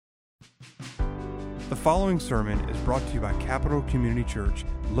The following sermon is brought to you by Capital Community Church,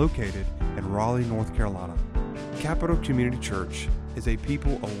 located in Raleigh, North Carolina. Capital Community Church is a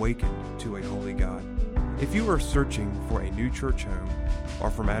people awakened to a holy God. If you are searching for a new church home, or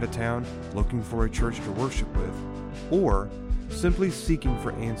from out of town looking for a church to worship with, or simply seeking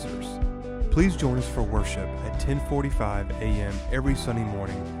for answers, please join us for worship at 10:45 a.m. every Sunday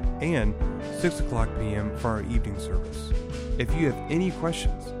morning and 6 o'clock p.m. for our evening service. If you have any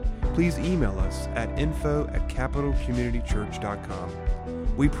questions, please email us at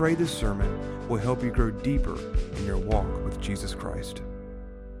info@capitalcommunitychurch.com. We pray this sermon will help you grow deeper in your walk with Jesus Christ.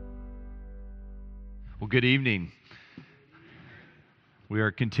 Well, good evening. We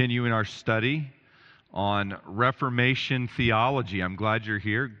are continuing our study on Reformation theology. I'm glad you're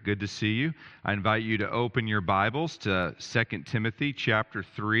here. Good to see you. I invite you to open your Bibles to 2 Timothy chapter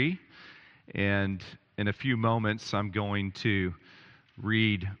 3. And in a few moments, I'm going to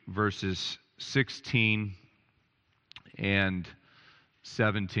read verses 16 and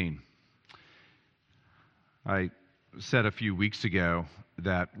 17. I said a few weeks ago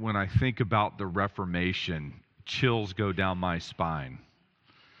that when I think about the Reformation, chills go down my spine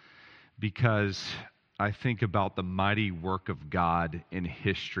because I think about the mighty work of God in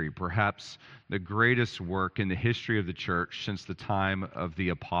history, perhaps the greatest work in the history of the church since the time of the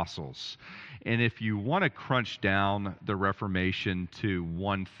apostles. And if you want to crunch down the Reformation to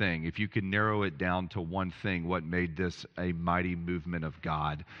one thing, if you can narrow it down to one thing, what made this a mighty movement of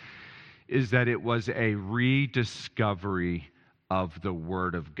God, is that it was a rediscovery of the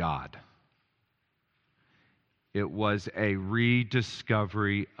Word of God. It was a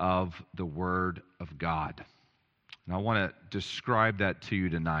rediscovery of the Word of God. And I want to describe that to you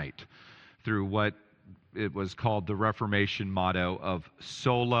tonight through what it was called the Reformation motto of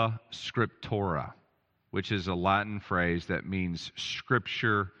Sola Scriptura, which is a Latin phrase that means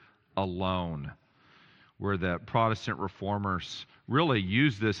Scripture alone, where the Protestant reformers really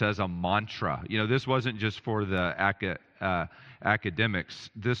used this as a mantra. You know, this wasn't just for the academics.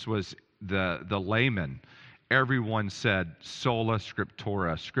 This was the laymen. Everyone said, Sola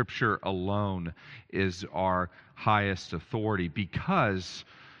Scriptura, Scripture alone is our highest authority, because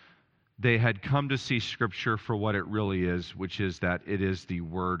they had come to see Scripture for what it really is, which is that it is the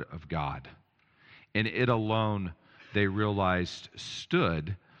Word of God. And it alone, they realized,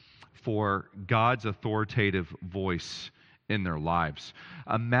 stood for God's authoritative voice in their lives.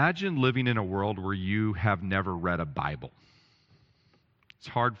 Imagine living in a world where you have never read a Bible. It's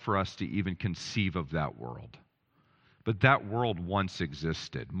hard for us to even conceive of that world. But that world once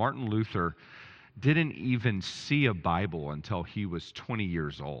existed. Martin Luther didn't even see a Bible until he was 20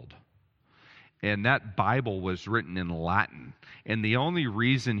 years old. And that Bible was written in Latin. And the only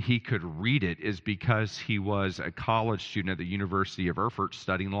reason he could read it is because he was a college student at the University of Erfurt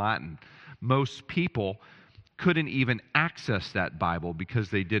studying Latin. Most people couldn't even access that Bible because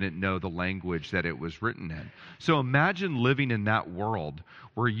they didn't know the language that it was written in. So imagine living in that world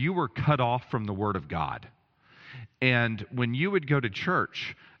where you were cut off from the Word of God. And when you would go to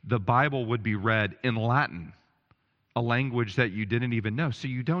church, the Bible would be read in Latin, a language that you didn't even know. So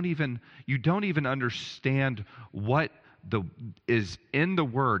you don't even understand what is in the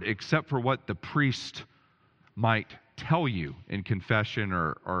Word except for what the priest might tell you in confession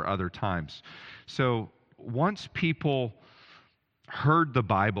or other times. So once people heard the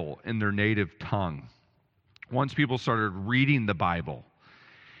Bible in their native tongue, once people started reading the Bible,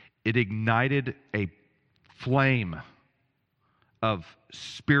 it ignited a flame of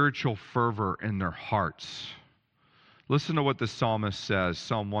spiritual fervor in their hearts. Listen to what the psalmist says,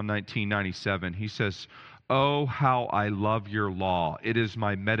 Psalm 119:97. He says, "Oh, how I love your law. It is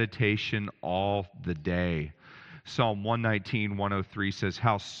my meditation all the day." Psalm 119:103 says,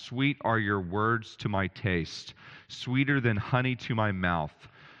 "How sweet are your words to my taste, sweeter than honey to my mouth.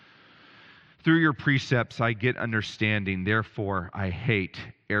 Through your precepts I get understanding, therefore I hate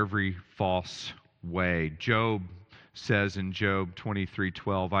every false way." Job says in Job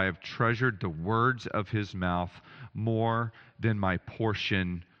 23:12, "I have treasured the words of his mouth more than my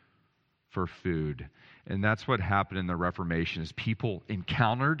portion for food." And that's what happened in the Reformation, is people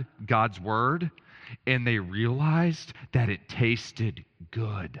encountered God's word and they realized that it tasted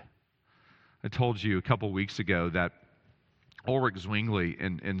good. I told you a couple weeks ago that Ulrich Zwingli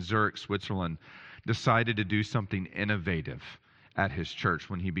in Zurich, Switzerland, decided to do something innovative at his church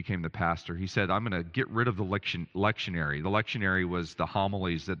when he became the pastor. He said, "I'm going to get rid of the lectionary." The lectionary was the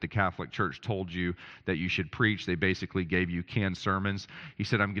homilies that the Catholic Church told you that you should preach. They basically gave you canned sermons. He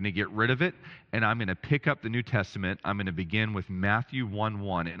said, "I'm going to get rid of it, and I'm going to pick up the New Testament. I'm going to begin with Matthew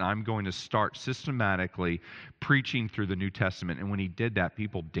 1:1, and I'm going to start systematically preaching through the New Testament." And when he did that,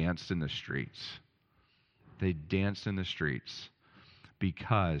 people danced in the streets. They danced in the streets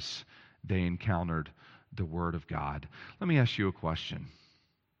because they encountered the Word of God. Let me ask you a question.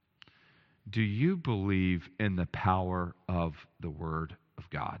 Do you believe in the power of the Word of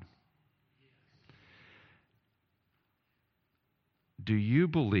God? Do you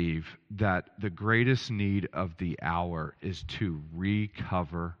believe that the greatest need of the hour is to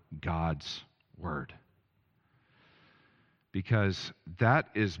recover God's Word? Because that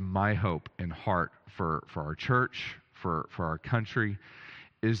is my hope and heart for our church, for our country,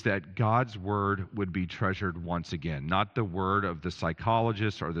 is that God's Word would be treasured once again. Not the word of the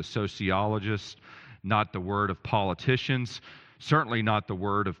psychologist or the sociologist, not the word of politicians, certainly not the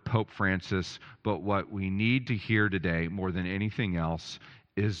word of Pope Francis, but what we need to hear today more than anything else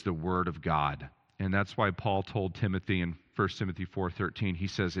is the Word of God. And that's why Paul told Timothy in 1 Timothy 4:13, he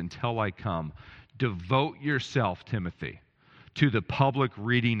says, until I come, devote yourself, Timothy, to the public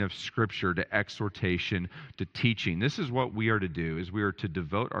reading of Scripture, to exhortation, to teaching. This is what we are to do, is we are to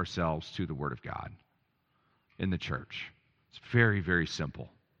devote ourselves to the Word of God in the church. It's very, very simple.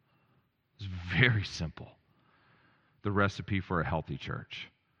 It's very simple. The recipe for a healthy church.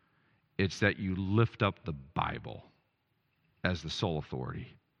 It's that you lift up the Bible as the sole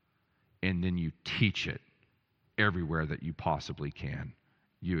authority, and then you teach it everywhere that you possibly can.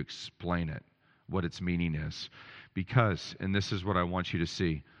 You explain it, what its meaning is. Because, and this is what I want you to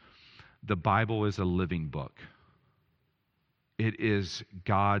see, the Bible is a living book. It is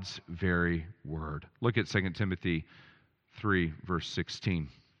God's very word. Look at 2 Timothy 3, verse 16.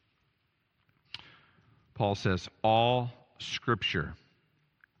 Paul says, all Scripture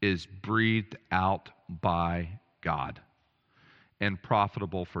is breathed out by God and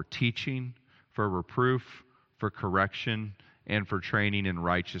profitable for teaching, for reproof, for correction, and for training in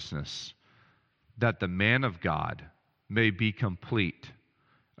righteousness, that the man of God may be complete,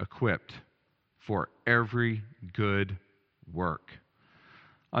 equipped for every good work.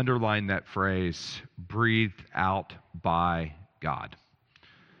 Underline that phrase, breathed out by God.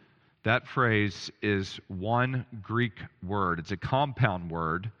 That phrase is one Greek word. It's a compound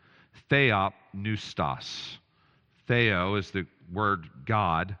word, theopneustos. Theo is the word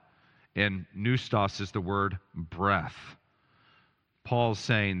God, and neustos is the word breath. Paul's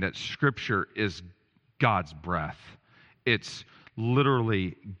saying that Scripture is God's breath. It's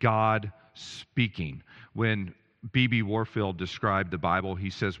literally God speaking. When B.B. Warfield described the Bible, he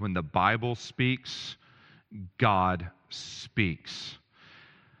says, when the Bible speaks, God speaks.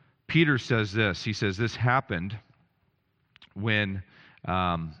 Peter says this. He says this happened when,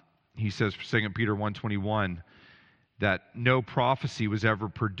 he says, 2 Peter 1:21, that no prophecy was ever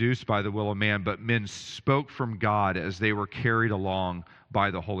produced by the will of man, but men spoke from God as they were carried along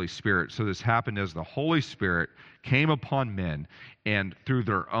by the Holy Spirit. So this happened as the Holy Spirit came upon men and through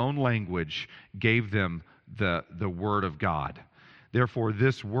their own language gave them the Word of God. Therefore,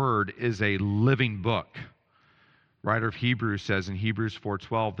 this Word is a living book. Writer of Hebrews says in Hebrews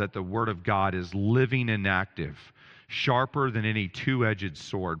 4:12 that the Word of God is living and active, sharper than any two-edged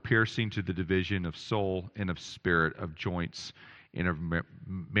sword, piercing to the division of soul and of spirit, of joints and of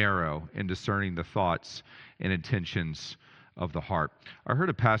marrow, and discerning the thoughts and intentions of the heart. I heard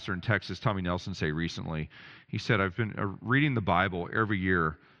a pastor in Texas, Tommy Nelson, say recently, he said, I've been reading the Bible every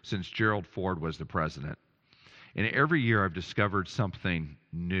year since Gerald Ford was the president. And every year I've discovered something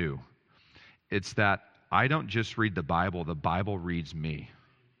new. It's that I don't just read the Bible reads me.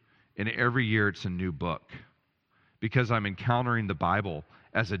 And every year it's a new book. Because I'm encountering the Bible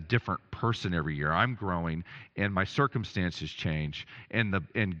as a different person every year. I'm growing, and my circumstances change,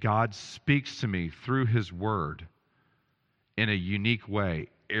 and God speaks to me through His Word in a unique way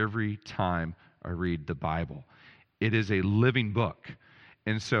every time I read the Bible. It is a living book.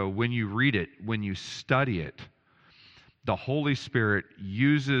 And so when you read it, when you study it, the Holy Spirit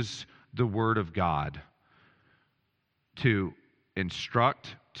uses the Word of God to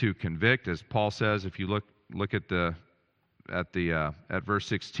instruct, to convict, as Paul says, if you look at verse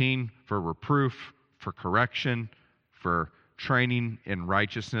 16, for reproof, for correction, for training in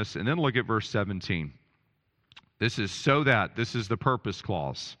righteousness. And then look at verse 17. This is the purpose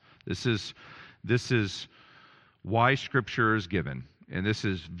clause. This is why Scripture is given. And this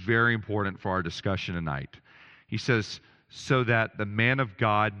is very important for our discussion tonight. He says, so that the man of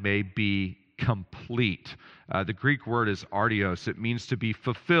God may be complete. The Greek word is artios. It means to be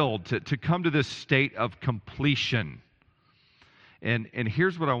fulfilled, to come to this state of completion. And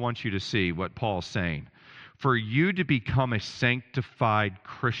here's what I want you to see, what Paul's saying. For you to become a sanctified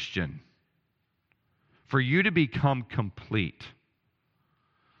Christian, for you to become complete,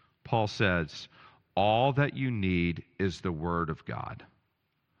 Paul says, all that you need is the Word of God.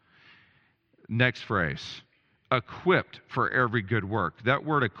 Next phrase, equipped for every good work. That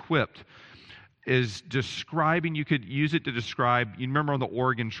word equipped is describing, you could use it to describe, you remember on the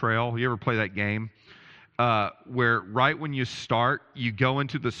Oregon Trail, you ever play that game? Where right when you start, you go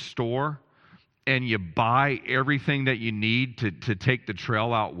into the store and you buy everything that you need to take the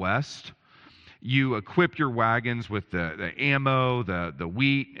trail out west. You equip your wagons with the ammo, the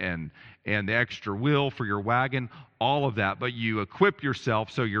wheat, and the extra wheel for your wagon, all of that. But you equip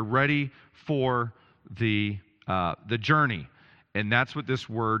yourself so you're ready for the journey. And that's what this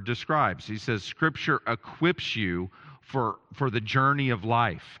word describes. He says Scripture equips you for the journey of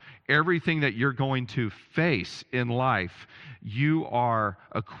life. Everything that you're going to face in life, you are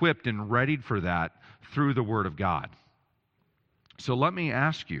equipped and readied for that through the Word of God. So let me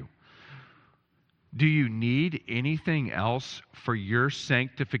ask you, do you need anything else for your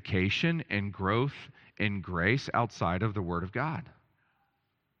sanctification and growth in grace outside of the Word of God?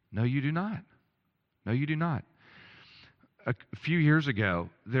 No, you do not. No, you do not. A few years ago,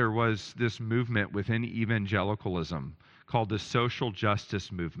 there was this movement within evangelicalism called the social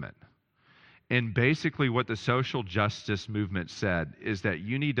justice movement. And basically what the social justice movement said is that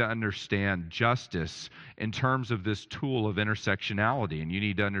you need to understand justice in terms of this tool of intersectionality. And you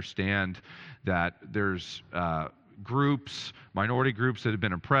need to understand that there's groups, minority groups that have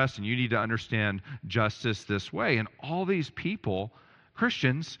been oppressed, and you need to understand justice this way. And all these people,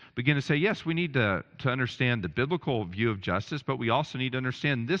 Christians, begin to say, yes, we need to understand the biblical view of justice, but we also need to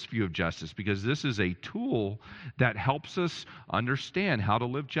understand this view of justice, because this is a tool that helps us understand how to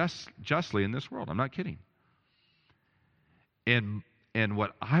live justly in this world. I'm not kidding. And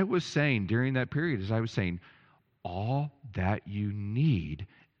what I was saying during that period is I was saying, all that you need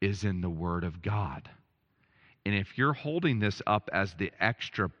is in the Word of God. And if you're holding this up as the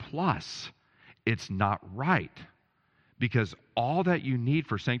extra plus, it's not right. Because all that you need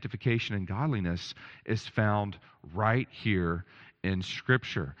for sanctification and godliness is found right here in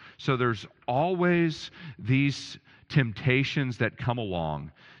Scripture. So there's always these temptations that come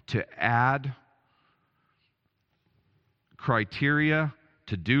along to add criteria,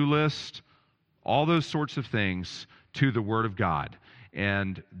 to-do list, all those sorts of things to the Word of God.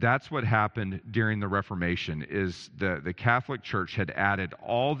 And that's what happened during the Reformation, is the Catholic Church had added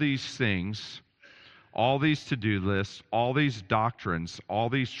all these things, all these to-do lists, all these doctrines, all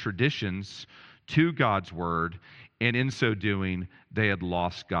these traditions to God's Word, and in so doing, they had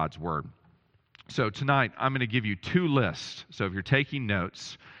lost God's Word. So tonight, I'm going to give you two lists. So if you're taking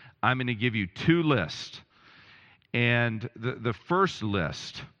notes, I'm going to give you two lists. And the first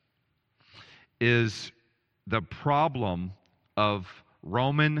list is the problem of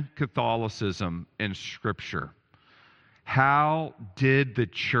Roman Catholicism in Scripture. How did the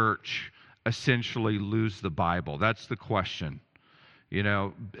church essentially lose the Bible? That's the question. You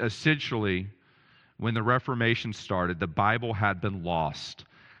know, essentially, when the Reformation started, the Bible had been lost.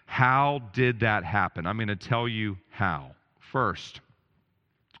 How did that happen? I'm going to tell you how. First,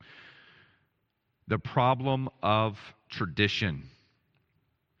 the problem of tradition.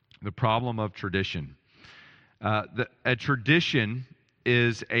 The problem of tradition. A tradition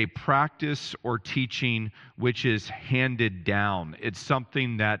is a practice or teaching which is handed down. It's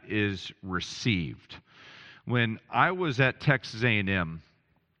something that is received. When I was at Texas A&M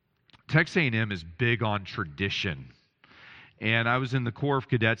is big on tradition. And I was in the Corps of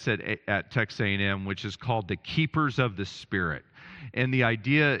Cadets at Texas A&M, which is called the Keepers of the Spirit. And the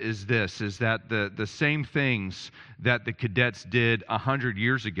idea is this, is that the same things that the cadets did 100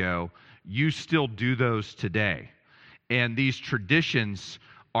 years ago, you still do those today. And these traditions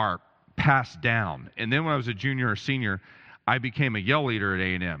are passed down. And then when I was a junior or senior, I became a yell leader at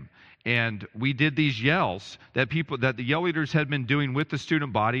A&M. And we did these yells that the yell leaders had been doing with the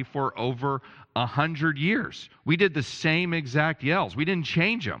student body for over 100 years. We did the same exact yells. We didn't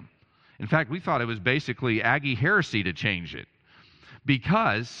change them. In fact, we thought it was basically Aggie heresy to change it,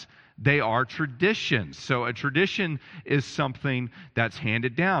 because they are traditions. So a tradition is something that's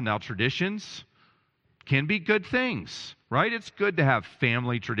handed down. Now, traditions can be good things, right? It's good to have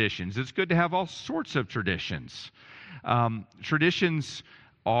family traditions. It's good to have all sorts of traditions. Traditions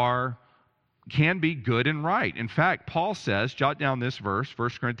can be good and right. In fact, Paul says, jot down this verse, 1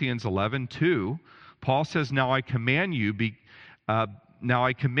 Corinthians 11:2. Paul says, Now I commend you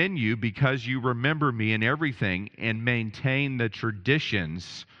because you remember me in everything and maintain the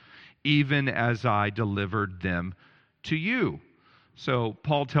traditions, even as I delivered them to you. So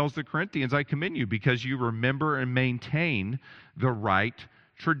Paul tells the Corinthians, I commend you because you remember and maintain the right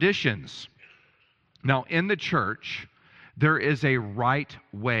traditions. Now, in the church, there is a right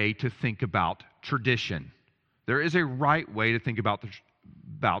way to think about tradition. There is a right way to think about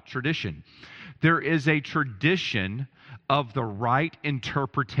tradition. There is a tradition of the right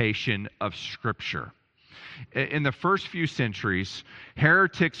interpretation of Scripture. In the first few centuries,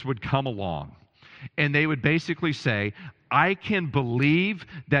 heretics would come along, and they would basically say, I can believe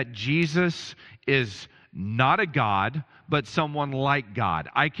that Jesus is not a God, but someone like God.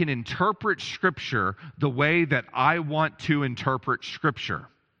 I can interpret Scripture the way that I want to interpret Scripture.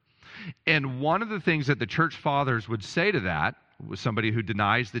 And one of the things that the church fathers would say to that, with somebody who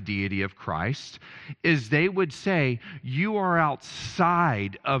denies the deity of Christ, is they would say, you are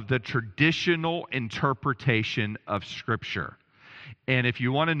outside of the traditional interpretation of Scripture. And if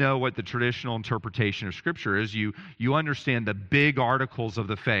you want to know what the traditional interpretation of Scripture is, you understand the big articles of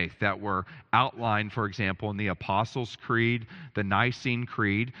the faith that were outlined, for example, in the Apostles' Creed, the Nicene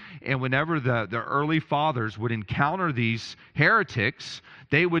Creed. And whenever the early fathers would encounter these heretics,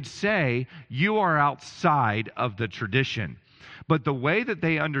 they would say, you are outside of the tradition. But the way that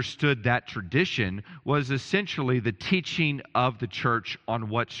they understood that tradition was essentially the teaching of the church on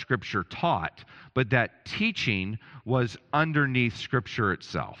what Scripture taught. But that teaching was underneath Scripture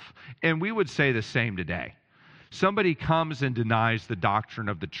itself. And we would say the same today. Somebody comes and denies the doctrine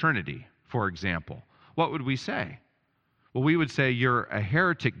of the Trinity, for example. What would we say? Well, we would say you're a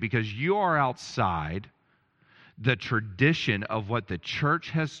heretic because you are outside the tradition of what the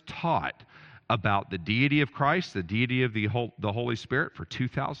church has taught about the deity of Christ, the deity of the Holy Spirit for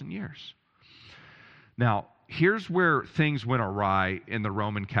 2,000 years. Now, here's where things went awry in the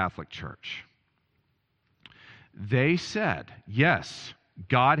Roman Catholic Church. They said, yes,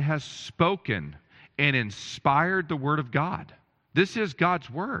 God has spoken and inspired the Word of God. This is God's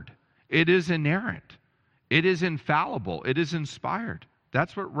Word. It is inerrant. It is infallible. It is inspired.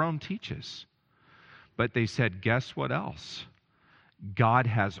 That's what Rome teaches. But they said, guess what else? God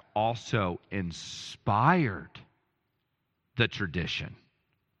has also inspired the tradition.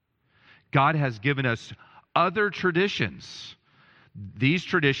 God has given us other traditions. These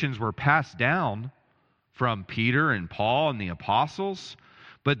traditions were passed down from Peter and Paul and the apostles,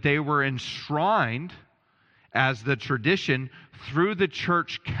 but they were enshrined as the tradition through the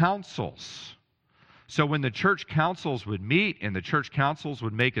church councils. So when the church councils would meet and the church councils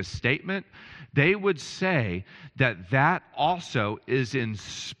would make a statement, they would say that that also is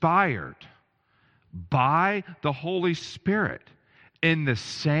inspired by the Holy Spirit in the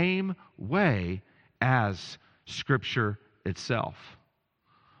same way as Scripture itself.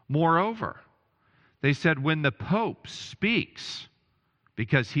 Moreover, they said when the Pope speaks,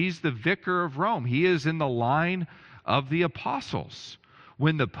 because he's the vicar of Rome, he is in the line of the apostles.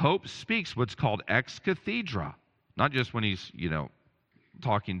 When the Pope speaks what's called ex cathedra, not just when he's,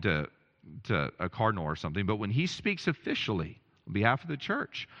 talking to a cardinal or something, but when he speaks officially on behalf of the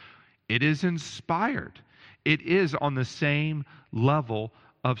church, it is inspired. It is on the same level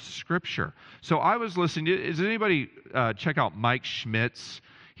of Scripture. So I was listening. Does anybody check out Mike Schmidt's?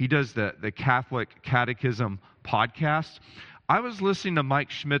 He does the Catholic Catechism podcast. I was listening to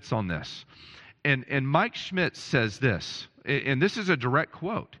Mike Schmidt's on this. And Mike Schmidt says this, and this is a direct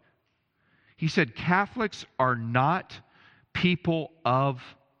quote. He said, Catholics are not people of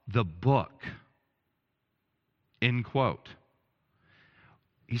the book. End quote.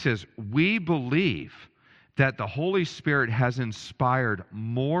 He says, we believe that the Holy Spirit has inspired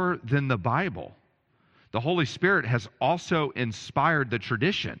more than the Bible. The Holy Spirit has also inspired the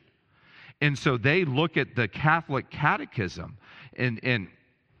tradition. And so they look at the Catholic Catechism, and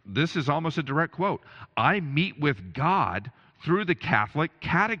this is almost a direct quote. I meet with God through the Catholic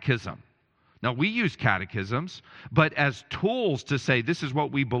Catechism. Now, we use catechisms, but as tools to say this is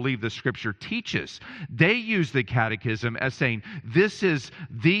what we believe the Scripture teaches. They use the catechism as saying this is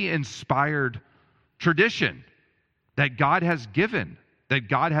the inspired tradition that God has given, that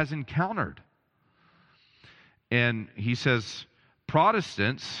God has encountered. And he says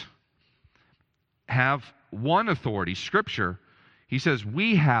Protestants have one authority, Scripture. He says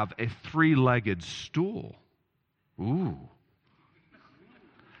we have a three-legged stool. Ooh.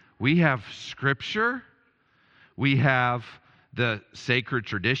 We have Scripture, we have the sacred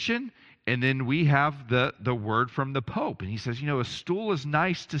tradition, and then we have the word from the Pope. And he says, a stool is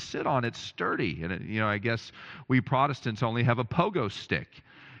nice to sit on. It's sturdy. And, I guess we Protestants only have a pogo stick,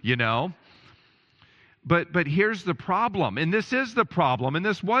 But here's the problem, and this is the problem, and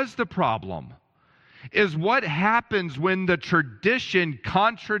this was the problem, is what happens when the tradition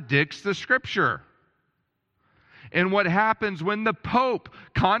contradicts the Scripture. And what happens when the Pope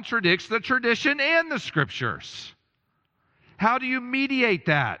contradicts the tradition and the Scriptures? How do you mediate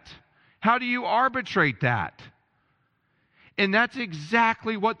that? How do you arbitrate that? And that's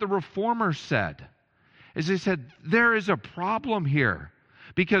exactly what the Reformers said. Is they said, there is a problem here.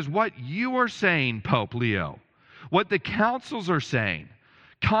 Because what you are saying, Pope Leo, what the councils are saying,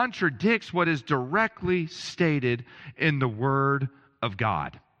 contradicts what is directly stated in the Word of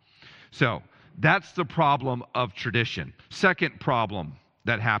God. So, that's the problem of tradition. Second problem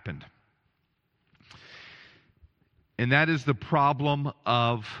that happened, and that is the problem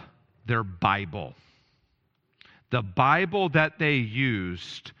of their Bible. The Bible that they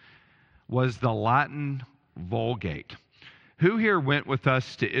used was the Latin Vulgate. Who here went with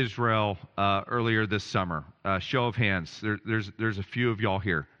us to Israel earlier this summer? Show of hands. There's a few of y'all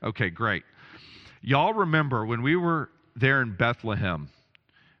here. Okay, great. Y'all remember when we were there in Bethlehem,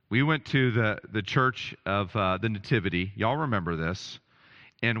 we went to the church of the Nativity. Y'all remember this.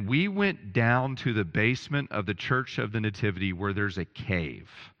 And we went down to the basement of the church of the Nativity where there's a cave.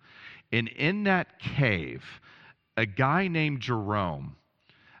 And in that cave, a guy named Jerome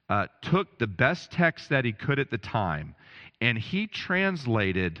took the best text that he could at the time, and he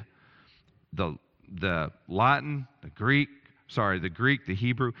translated the Latin, the Greek, the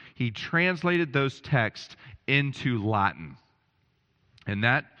Hebrew. He translated those texts into Latin. And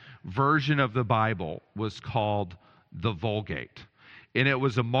that version of the Bible was called the Vulgate. And it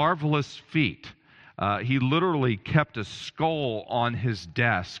was a marvelous feat. He literally kept a skull on his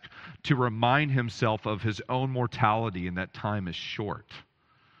desk to remind himself of his own mortality, and that time is short.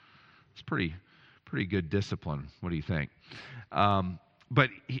 It's pretty good discipline. What do you think?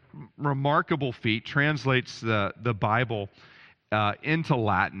 Remarkable feat, translates the Bible into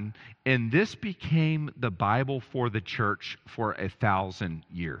Latin, and this became the Bible for the church for 1,000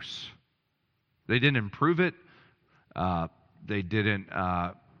 years. They didn't improve it. They didn't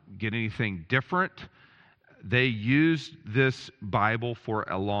get anything different. They used this Bible for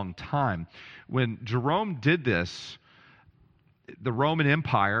a long time. When Jerome did this, the Roman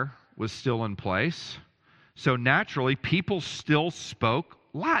Empire was still in place. So naturally, people still spoke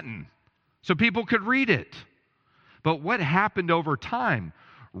Latin. So people could read it. But what happened over time?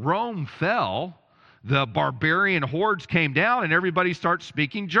 Rome fell, the barbarian hordes came down, and everybody started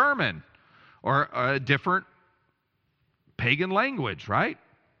speaking German or a different pagan language, right?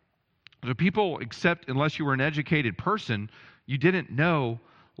 So people, except unless you were an educated person, you didn't know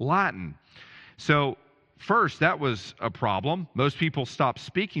Latin. So first, that was a problem. Most people stopped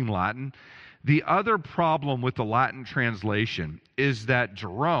speaking Latin. The other problem with the Latin translation is that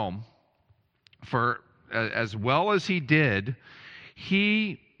Jerome, for as well as he did,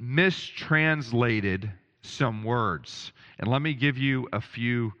 he mistranslated some words. And let me give you a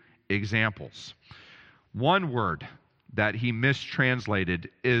few examples. One word that he mistranslated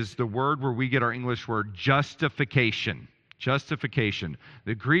is the word where we get our English word justification. Justification.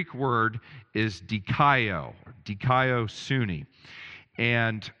 The Greek word is dikaio, or dikaiosune.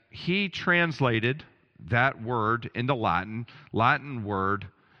 And he translated that word into Latin word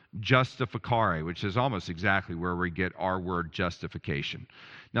justificare, which is almost exactly where we get our word justification.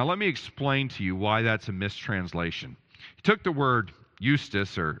 Now let me explain to you why that's a mistranslation. He took the word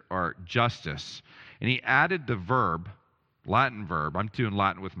justus or justice, and he added the verb, Latin verb. I'm doing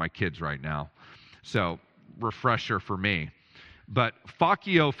Latin with my kids right now, so refresher for me. But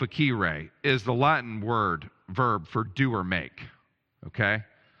facio facere is the Latin verb for do or make. Okay?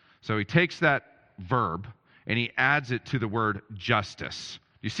 So he takes that verb and he adds it to the word justice.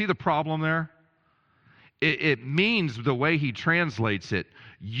 You see the problem there? It means, the way he translates it,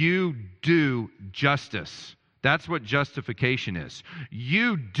 you do justice. That's what justification is.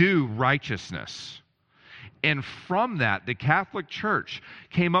 You do righteousness. And from that, the Catholic Church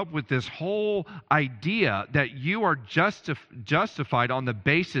came up with this whole idea that you are justified on the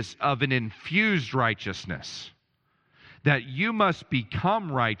basis of an infused righteousness. That you must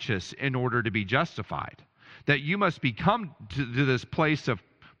become righteous in order to be justified. That you must become to this place of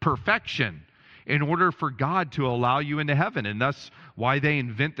perfection in order for God to allow you into heaven. And that's why they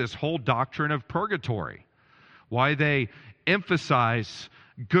invent this whole doctrine of purgatory. Why they emphasize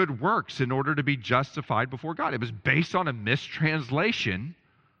good works in order to be justified before God. It was based on a mistranslation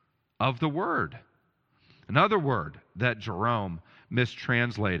of the word. Another word that Jerome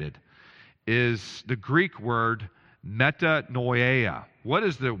mistranslated is the Greek word metanoia. What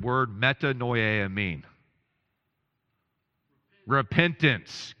does the word metanoia mean?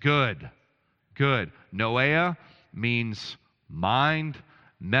 Repentance. Good. Noia means mind.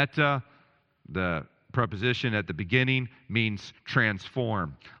 Meta, the preposition at the beginning, means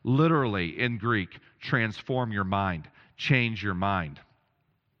transform. Literally, in Greek, transform your mind, change your mind.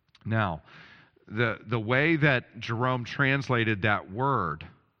 Now, the way that Jerome translated that word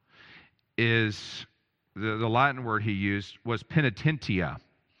is, the Latin word he used was penitentia,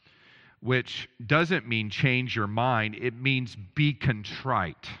 which doesn't mean change your mind. It means be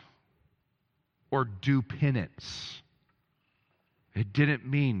contrite or do penance. It didn't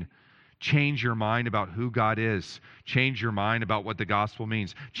mean change your mind about who God is, change your mind about what the gospel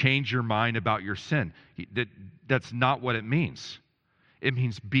means, change your mind about your sin. That's not what it means. It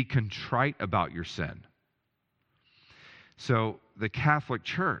means be contrite about your sin. So the Catholic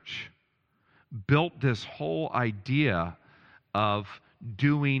Church built this whole idea of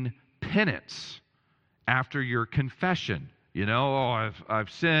doing penance after your confession. You know, oh, I've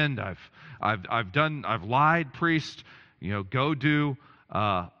sinned, I've lied, priest. You know, go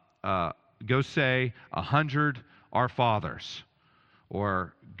say 100 Our Fathers,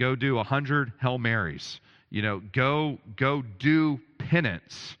 or go do 100 Hail Marys. You know, go do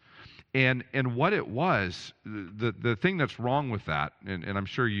penance. And what it was, the thing that's wrong with that, and I'm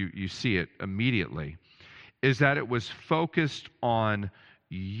sure you see it immediately, is that it was focused on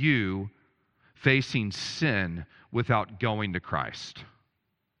you facing sin without going to Christ.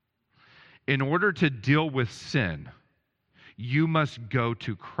 In order to deal with sin, you must go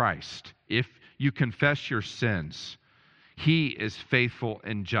to Christ. If you confess your sins, He is faithful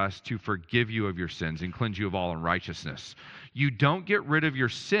and just to forgive you of your sins and cleanse you of all unrighteousness. You don't get rid of your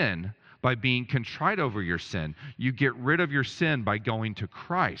sin by being contrite over your sin. You get rid of your sin by going to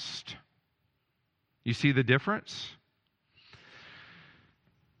Christ. You see the difference?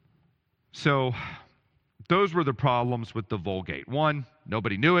 So, those were the problems with the Vulgate. One,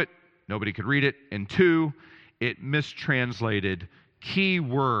 nobody knew it, nobody could read it. And two, it mistranslated key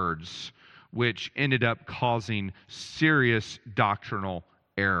words, which ended up causing serious doctrinal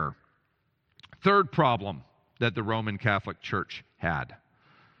error. Third problem that the Roman Catholic Church had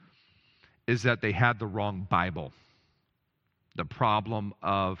is that they had the wrong Bible. The problem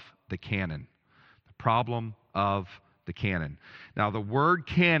of the canon. The problem of the canon. Now, the word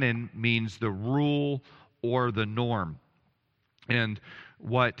canon means the rule or the norm. And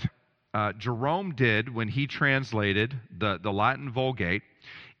what Jerome did when he translated the Latin Vulgate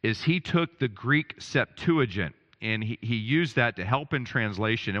is he took the Greek Septuagint and he used that to help in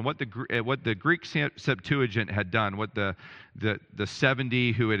translation. And what the Greek Septuagint had done, what the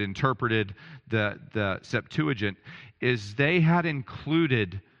 70 who had interpreted the Septuagint, is they had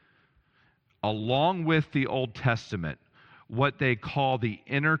included, along with the Old Testament, what they call the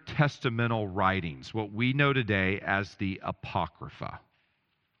intertestamental writings, what we know today as the Apocrypha.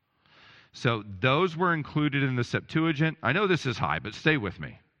 So those were included in the Septuagint. I know this is high, but stay with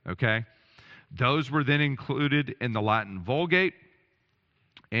me, okay? Those were then included in the Latin Vulgate.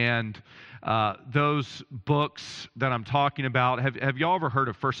 And those books that I'm talking about, have y'all ever heard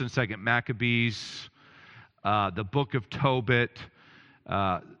of 1st and 2nd Maccabees, the Book of Tobit,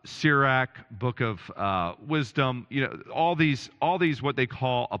 Sirach, Book of Wisdom, you know, all these what they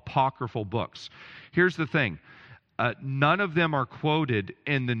call apocryphal books. Here's the thing. None of them are quoted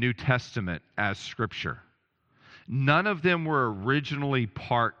in the New Testament as Scripture. None of them were originally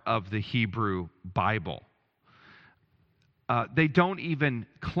part of the Hebrew Bible. They don't even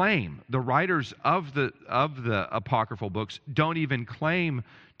claim, the writers of the apocryphal books don't even claim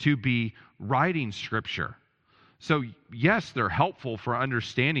to be writing Scripture. So yes, they're helpful for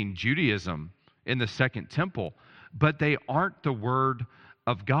understanding Judaism in the Second Temple, but they aren't the Word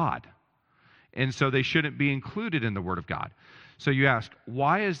of God. And so they shouldn't be included in the Word of God. So you ask,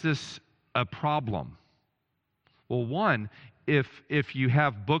 why is this a problem? Well, one, if you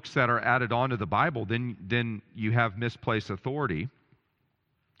have books that are added onto the Bible, then you have misplaced authority.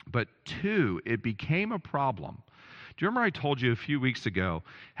 But two, it became a problem. Do you remember I told you a few weeks ago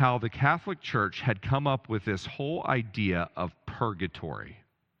how the Catholic Church had come up with this whole idea of purgatory?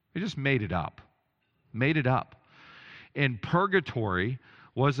 They just made it up. Made it up. And purgatory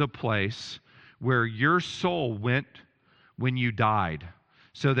was a place where your soul went when you died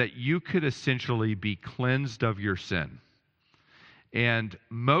so that you could essentially be cleansed of your sin. And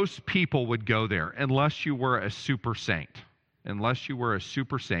most people would go there unless you were a super saint. Unless you were a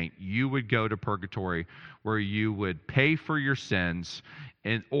super saint, you would go to purgatory where you would pay for your sins,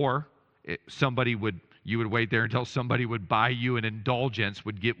 you would wait there until somebody would buy you an indulgence,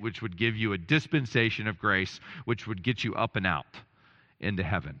 which would give you a dispensation of grace, which would get you up and out into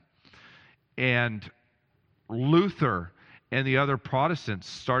heaven. And Luther and the other Protestants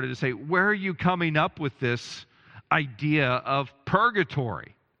started to say, where are you coming up with this idea of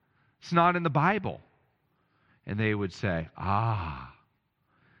purgatory? It's not in the Bible. And they would say,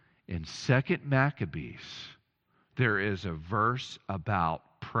 in 2nd Maccabees, there is a verse about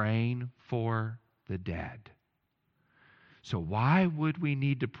praying for the dead. So why would we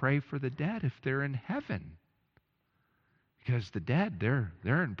need to pray for the dead if they're in heaven? Because the dead,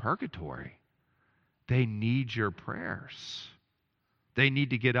 they're in purgatory. They need your prayers. They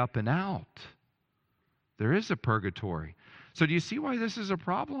need to get up and out. There is a purgatory. So do you see why this is a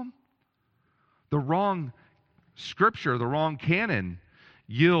problem? The wrong scripture, the wrong canon,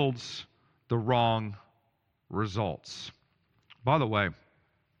 yields the wrong results. By the way,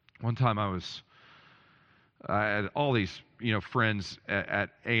 one time I had all these friends at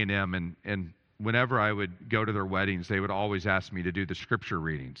A&M, and whenever I would go to their weddings, they would always ask me to do the scripture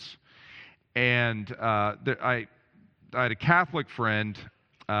readings. And I had a Catholic friend,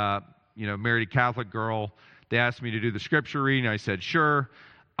 married a Catholic girl. They asked me to do the scripture reading. I said, sure.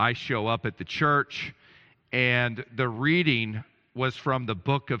 I show up at the church, and the reading was from the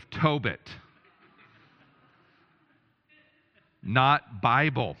book of Tobit, not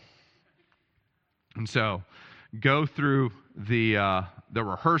Bible. And so go through the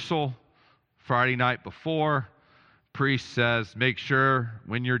rehearsal Friday night before. Priest says, make sure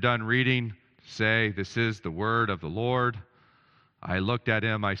when you're done reading, say, this is the word of the Lord. I looked at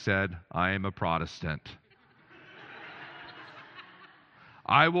him, I said, I am a Protestant.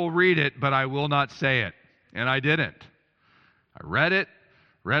 I will read it, but I will not say it. And I didn't. I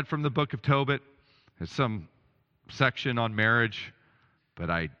read from the book of Tobit. There's some section on marriage, but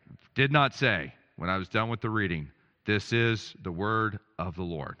I did not say, when I was done with the reading, this is the word of the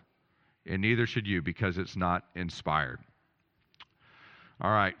Lord. And neither should you, because it's not inspired.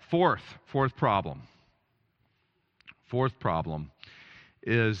 All right, fourth problem. Fourth problem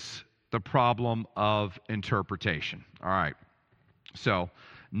is the problem of interpretation. All right, so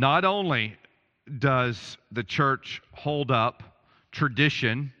not only does the church hold up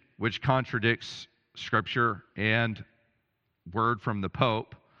tradition, which contradicts Scripture and word from the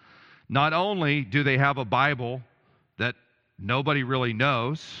Pope, not only do they have a Bible that nobody really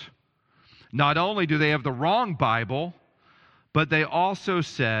knows, not only do they have the wrong Bible, but they also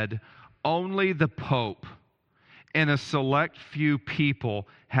said only the Pope and a select few people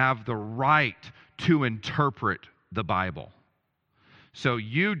have the right to interpret the Bible. So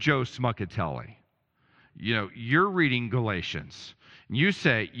you, Joe Smuckatelli, you're reading Galatians.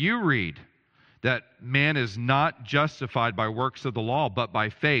 You read that man is not justified by works of the law, but by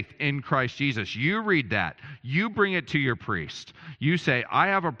faith in Christ Jesus. You read that. You bring it to your priest. You say, I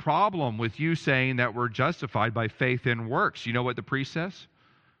have a problem with you saying that we're justified by faith in works. You know what the priest says?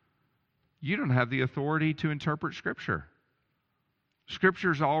 You don't have the authority to interpret Scripture.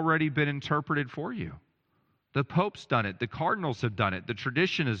 Scripture's already been interpreted for you. The Pope's done it. The cardinals have done it. The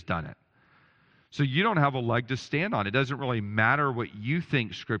tradition has done it. So you don't have a leg to stand on. It doesn't really matter what you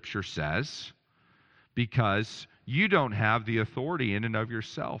think Scripture says, because you don't have the authority in and of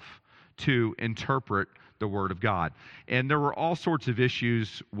yourself to interpret the Word of God. And there were all sorts of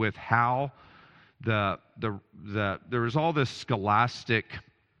issues with how there was all this scholastic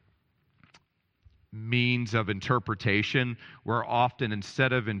means of interpretation, where often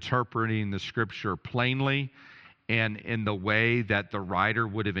instead of interpreting the Scripture plainly and in the way that the writer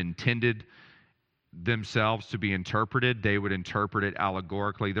would have intended themselves to be interpreted, they would interpret it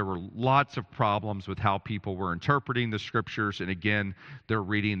allegorically. There were lots of problems with how people were interpreting the Scriptures, and again, they're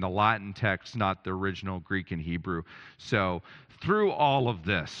reading the Latin text, not the original Greek and Hebrew. So through all of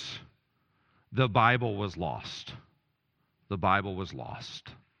this, the Bible was lost. The Bible was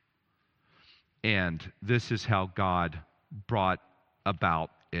lost. And this is how God brought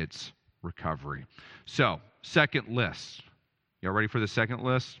about its recovery. So, second list. Y'all ready for the second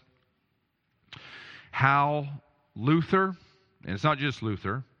list? How Luther, and it's not just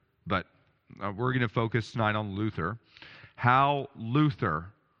Luther, but we're going to focus tonight on Luther, how Luther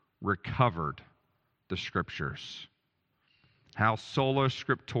recovered the Scriptures, how Sola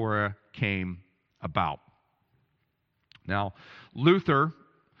Scriptura came about. Now, Luther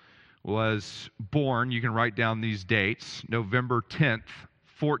was born, you can write down these dates, November 10th,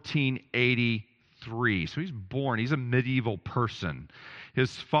 1483. So he's a medieval person.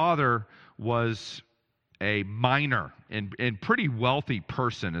 His father was a miner and pretty wealthy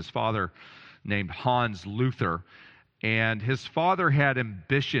person. His father named Hans Luther. And his father had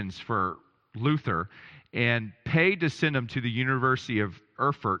ambitions for Luther and paid to send him to the University of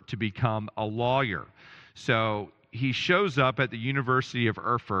Erfurt to become a lawyer. So he shows up at the University of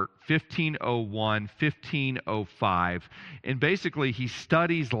Erfurt, 1501, 1505, and basically he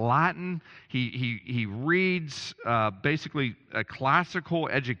studies Latin. He reads basically a classical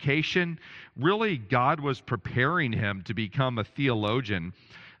education. Really, God was preparing him to become a theologian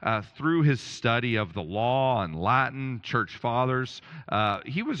through his study of the law and Latin, church fathers.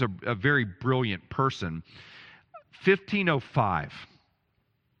 He was a very brilliant person. 1505,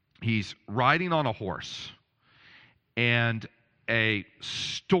 he's riding on a horse, and a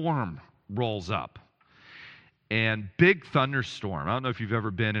storm rolls up. And big thunderstorm. I don't know if you've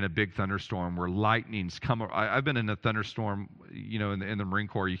ever been in a big thunderstorm where lightnings come. I've been in a thunderstorm, in the Marine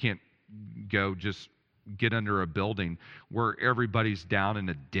Corps. You can't go just get under a building where everybody's down in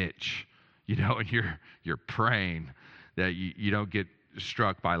a ditch, and you're praying that you don't get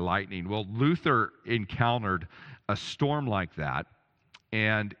struck by lightning. Well, Luther encountered a storm like that.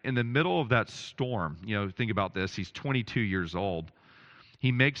 And in the middle of that storm, think about this. He's 22 years old.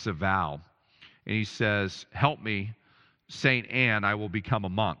 He makes a vow. And he says, help me, St. Anne, I will become a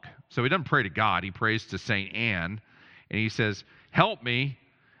monk. So he doesn't pray to God. He prays to St. Anne. And he says, help me.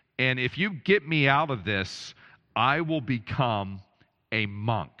 And if you get me out of this, I will become a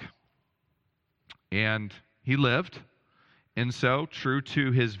monk. And he lived. And so, true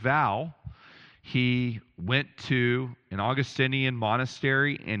to his vow, he went to an Augustinian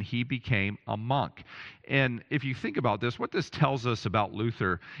monastery and he became a monk. And if you think about this, what this tells us about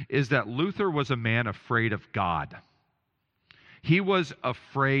Luther is that Luther was a man afraid of God. He was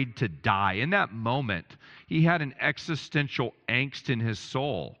afraid to die. In that moment, he had an existential angst in his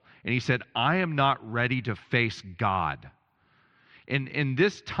soul. And he said, I am not ready to face God. And in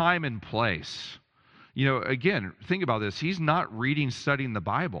this time and place, again, think about this. He's not studying the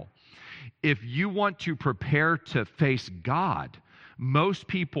Bible. If you want to prepare to face God, most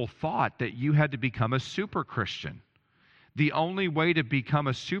people thought that you had to become a super Christian. The only way to become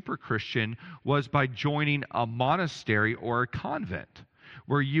a super Christian was by joining a monastery or a convent,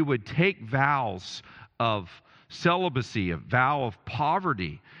 where you would take vows of celibacy, a vow of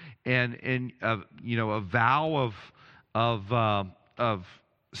poverty, and a vow of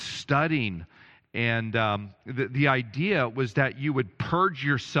studying. And the idea was that you would purge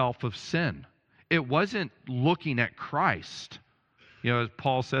yourself of sin. It wasn't looking at Christ. As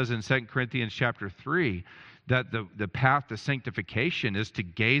Paul says in 2 Corinthians chapter 3, that the path to sanctification is to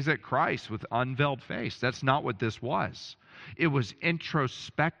gaze at Christ with unveiled face. That's not what this was. It was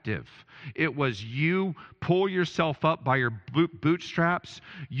introspective. It was you pull yourself up by your bootstraps.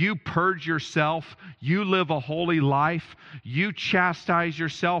 You purge yourself. You live a holy life. You chastise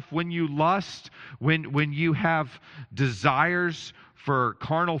yourself when you lust. When you have desires for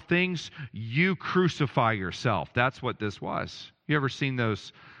carnal things, you crucify yourself. That's what this was. You ever seen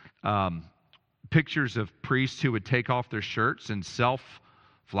those pictures of priests who would take off their shirts and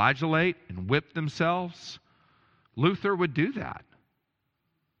self-flagellate and whip themselves? Luther would do that.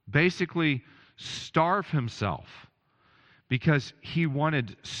 Basically, starve himself because he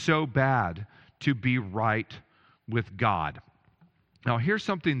wanted so bad to be right with God. Now, here's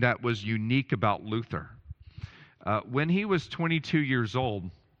something that was unique about Luther. When he was 22 years old,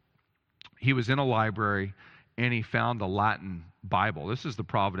 he was in a library and he found a Latin Bible. This is the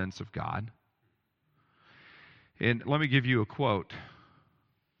providence of God. And let me give you a quote.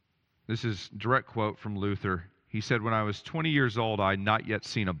 This is a direct quote from Luther. He said, when I was 20 years old, I had not yet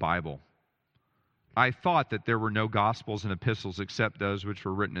seen a Bible. I thought that there were no Gospels and epistles except those which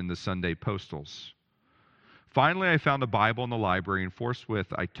were written in the Sunday postals. Finally, I found a Bible in the library, and forthwith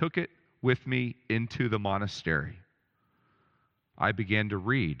I took it with me into the monastery. I began to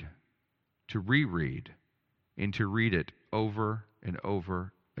read, to reread, and to read it over and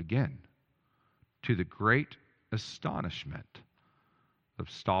over again, to the great astonishment of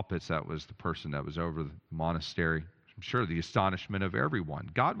Staupitz. That was the person that was over the monastery. I'm sure the astonishment of everyone.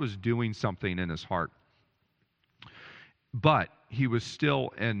 God was doing something in his heart. But he was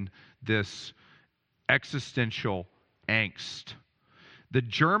still in this existential angst. The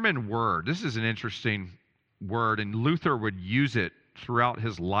German word, this is an interesting word, and Luther would use it throughout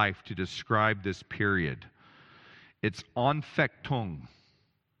his life to describe this period. It's Anfechtung.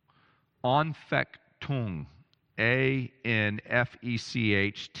 Anfechtung. Anfechtung. And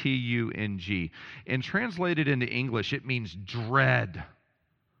translated into English, it means dread,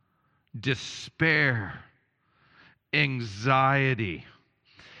 despair, anxiety.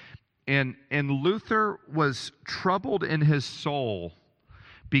 And Luther was troubled in his soul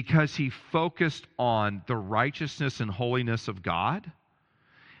because he focused on the righteousness and holiness of God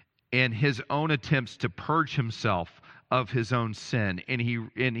and his own attempts to purge himself of his own sin. And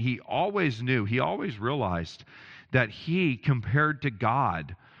he always knew, he always realized that he, compared to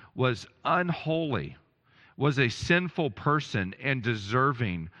God, was unholy, was a sinful person and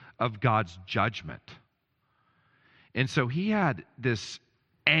deserving of God's judgment. And so he had this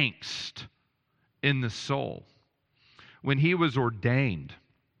angst in the soul. When he was ordained,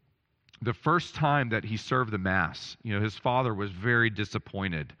 the first time that he served the Mass, his father was very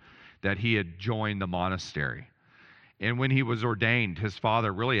disappointed that he had joined the monastery. And when he was ordained, his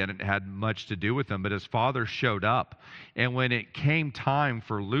father really hadn't had much to do with him, but his father showed up. And when it came time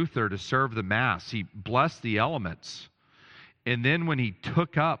for Luther to serve the Mass, he blessed the elements. And then when he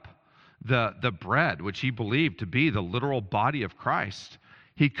took up the bread, which he believed to be the literal body of Christ,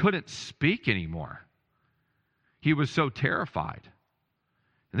 he couldn't speak anymore. He was so terrified.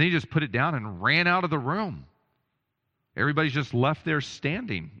 And then he just put it down and ran out of the room. Everybody's just left there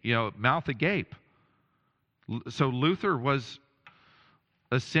standing, mouth agape. So Luther was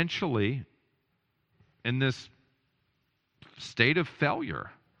essentially in this state of failure.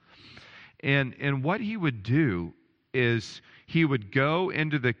 And what he would do is he would go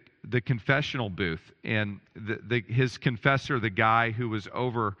into the confessional booth, and his confessor, the guy who was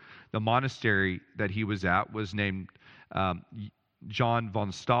over the monastery that he was at, was named John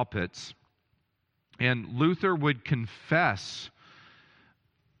von Staupitz. And Luther would confess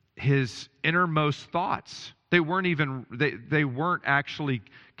his innermost thoughts. They weren't actually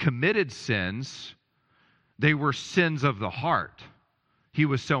committed sins. They were sins of the heart. He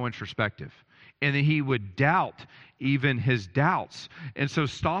was so introspective. And then he would doubt even his doubts. And so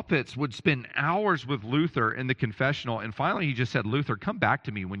Staupitz would spend hours with Luther in the confessional. And finally he just said, Luther, come back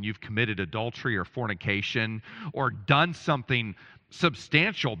to me when you've committed adultery or fornication or done something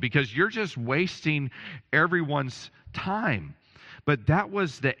substantial, because you're just wasting everyone's time. But that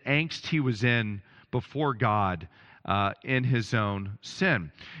was the angst he was in before God in his own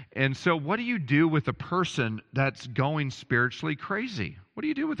sin. And so what do you do with a person that's going spiritually crazy? What do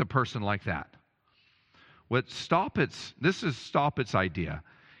you do with a person like that? This is Staupitz's idea.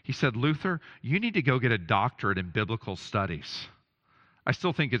 He said, Luther, you need to go get a doctorate in biblical studies. I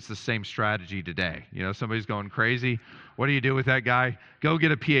still think it's the same strategy today. Somebody's going crazy. What do you do with that guy? Go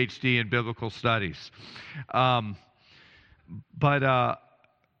get a PhD in biblical studies. But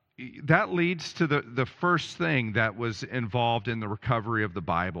that leads to the first thing that was involved in the recovery of the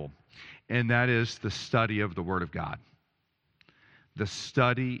Bible, and that is the study of the Word of God. The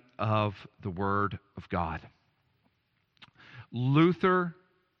study of the Word of God. Luther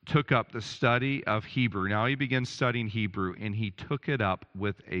took up the study of Hebrew. Now he began studying Hebrew, and he took it up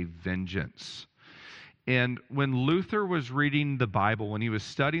with a vengeance. And when Luther was reading the Bible, when he was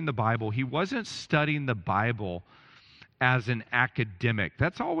studying the Bible, he wasn't studying the Bible as an academic.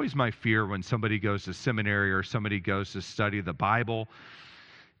 That's always my fear when somebody goes to seminary or somebody goes to study the Bible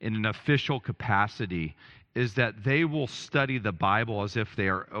in an official capacity, is that they will study the Bible as if they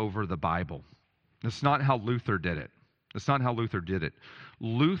are over the Bible. That's not how Luther did it.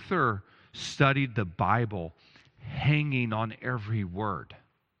 Luther studied the Bible hanging on every word,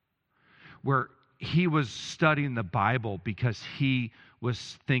 where he was studying the Bible because he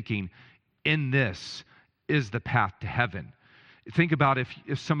was thinking, in this is the path to heaven. Think about if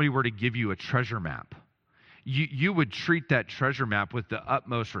somebody were to give you a treasure map. You would treat that treasure map with the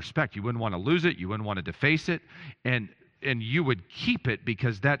utmost respect. You wouldn't want to lose it. You wouldn't want to deface it. And you would keep it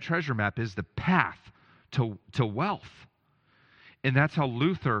because that treasure map is the path to wealth. And that's how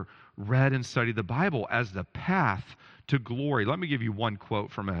Luther read and studied the Bible, as the path to glory. Let me give you one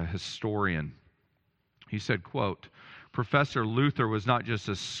quote from a historian. He said, quote, Professor Luther was not just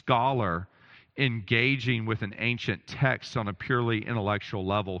a scholar engaging with an ancient text on a purely intellectual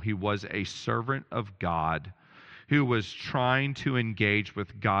level. He was a servant of God who was trying to engage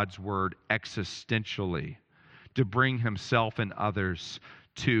with God's word existentially to bring himself and others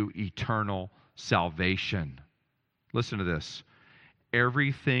to eternal salvation. Listen to this.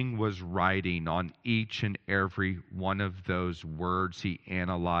 Everything was writing on each and every one of those words he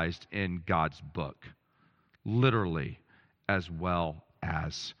analyzed in God's book, literally as well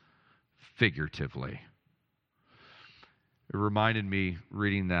as figuratively. It reminded me,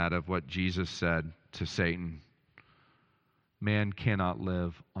 reading that, of what Jesus said to Satan. Man cannot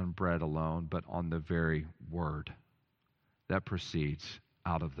live on bread alone, but on the very word that proceeds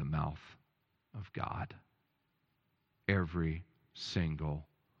out of the mouth of God. Every single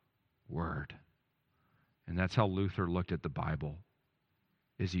word. And that's how Luther looked at the Bible,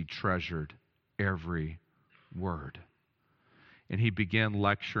 is he treasured every word. And he began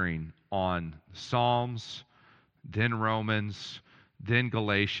lecturing on Psalms, then Romans, then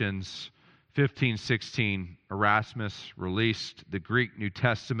Galatians. 1516, Erasmus released the Greek New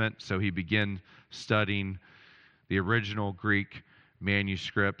Testament, so he began studying the original Greek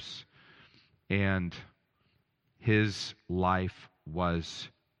manuscripts, and his life was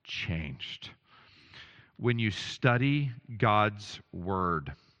changed. When you study God's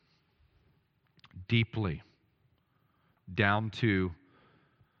Word deeply, down to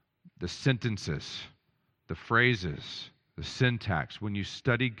the sentences, the phrases, the syntax, when you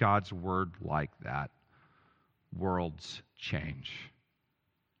study God's Word like that, worlds change.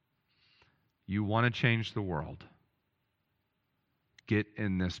 You want to change the world? Get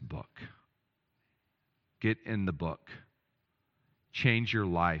in this book. Get in the book. Change your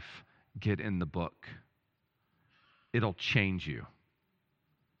life. Get in the book. It'll change you.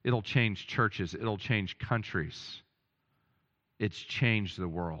 It'll change churches. It'll change countries. It's changed the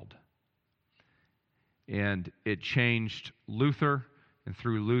world. And it changed Luther, and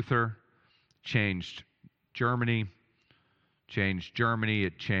through Luther, changed Germany.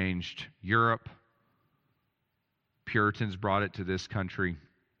 It changed Europe. Puritans brought it to this country,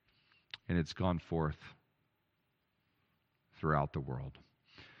 and it's gone forth throughout the world.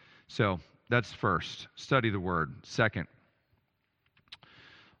 So that's first. Study the Word. Second,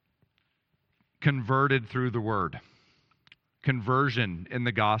 converted through the Word. Conversion in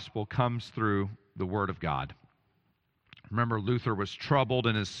the gospel comes through the Word of God. Remember, Luther was troubled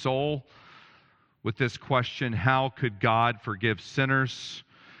in his soul with this question: how could God forgive sinners?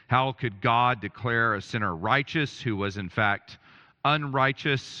 How could God declare a sinner righteous who was in fact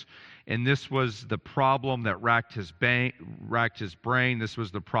unrighteous? And this was the problem that racked his brain. This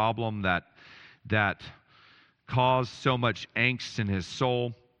was the problem that caused so much angst in his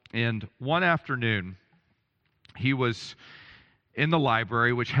soul. And one afternoon, he was in the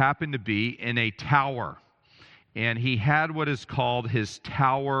library, which happened to be in a tower. And he had what is called his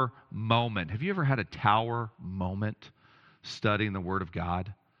tower moment. Have you ever had a tower moment studying the Word of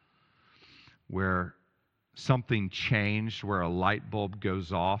God, where something changed, where a light bulb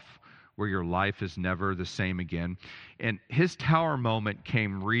goes off, where your life is never the same again? And his tower moment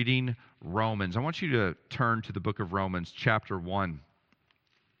came reading Romans. I want you to turn to the book of Romans, chapter 1.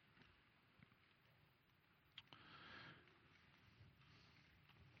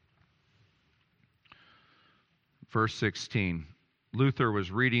 Verse 16. Luther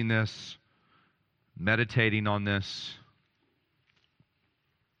was reading this, meditating on this,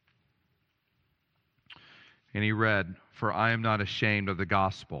 and he read, "For I am not ashamed of the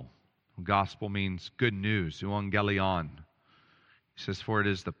gospel." Gospel means good news, euangelion. He says, "For it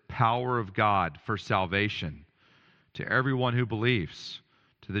is the power of God for salvation to everyone who believes,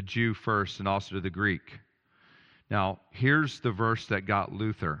 to the Jew first and also to the Greek." Now, here's the verse that got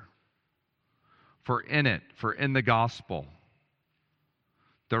Luther. For in the gospel,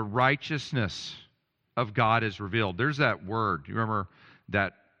 the righteousness of God is revealed. There's that word. You remember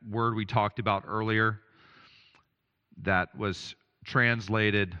that word we talked about earlier that was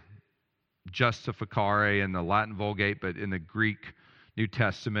translated justificare in the Latin Vulgate, but in the Greek New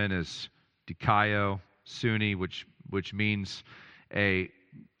Testament is dikaio suni, which means a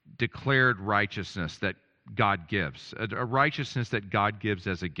declared righteousness that God gives, a righteousness that God gives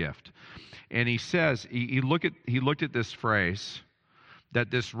as a gift. And he says, he looked at this phrase, that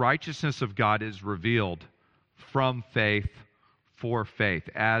this righteousness of God is revealed from faith for faith.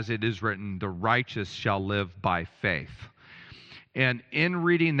 As it is written, the righteous shall live by faith. And in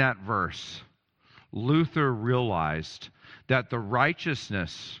reading that verse, Luther realized that the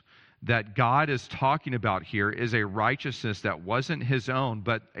righteousness that God is talking about here is a righteousness that wasn't his own,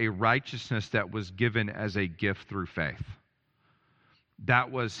 but a righteousness that was given as a gift through faith.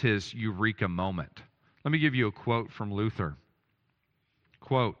 That was his eureka moment. Let me give you a quote from Luther.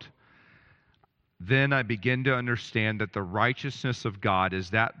 Quote, "Then I begin to understand that the righteousness of God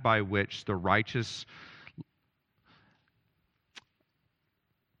is that by which the righteous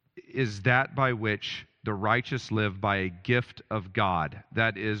live by a gift of God,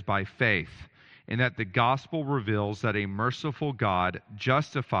 that is, by faith, and that the gospel reveals that a merciful God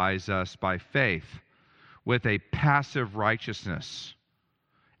justifies us by faith with a passive righteousness.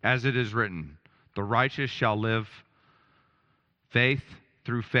 As it is written, the righteous shall live faith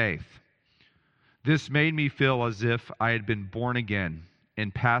through faith. This made me feel as if I had been born again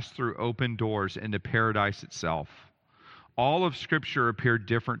and passed through open doors into paradise itself. All of Scripture appeared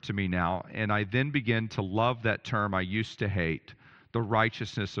different to me now, and I then began to love that term I used to hate, the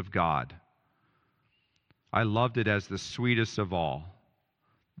righteousness of God. I loved it as the sweetest of all.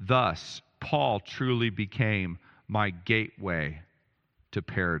 Thus, Paul truly became my gateway to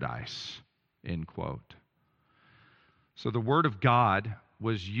paradise." End quote. So the Word of God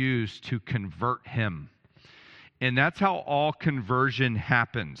was used to convert him. And that's how all conversion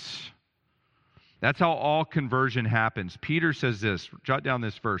happens. That's how all conversion happens. Peter says this, jot down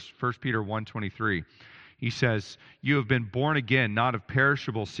this verse, 1 Peter 1:23. He says, "You have been born again, not of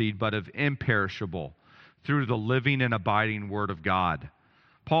perishable seed, but of imperishable, through the living and abiding Word of God."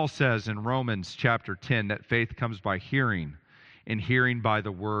 Paul says in Romans chapter 10 that faith comes by hearing, and hearing by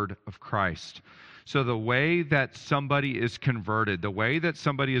the word of Christ. So the way that somebody is converted, the way that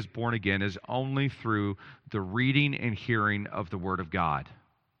somebody is born again, is only through the reading and hearing of the Word of God.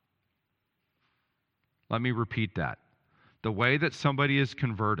 Let me repeat that. The way that somebody is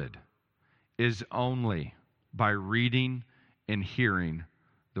converted is only by reading and hearing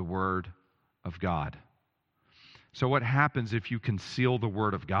the Word of God. So what happens if you conceal the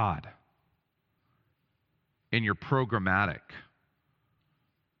Word of God and you're programmatic?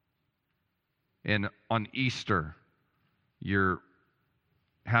 And on Easter, you're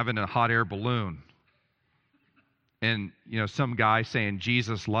having a hot air balloon. And, some guy saying,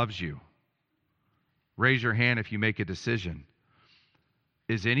 Jesus loves you. Raise your hand if you make a decision.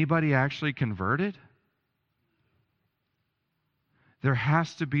 Is anybody actually converted? There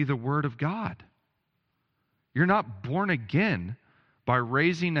has to be the Word of God. You're not born again by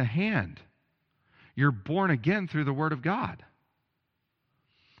raising a hand. You're born again through the Word of God.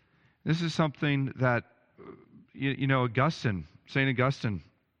 This is something that, St. Augustine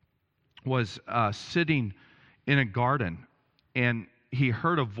was sitting in a garden, and he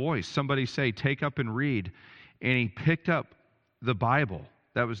heard a voice, somebody say, take up and read, and he picked up the Bible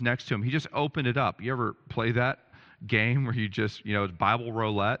that was next to him. He just opened it up. You ever play that game where you just, it's Bible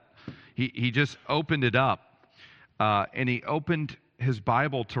roulette? He just opened it up, and he opened his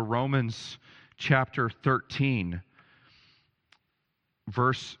Bible to Romans chapter 13,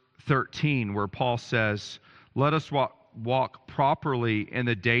 verse 13, where Paul says, let us walk properly in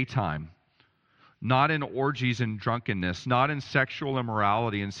the daytime, not in orgies and drunkenness, not in sexual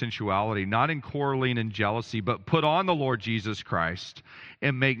immorality and sensuality, not in quarreling and jealousy, but put on the Lord Jesus Christ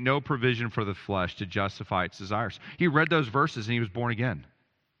and make no provision for the flesh to justify its desires. He read those verses and he was born again.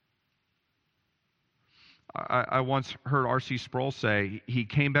 I once heard R.C. Sproul say he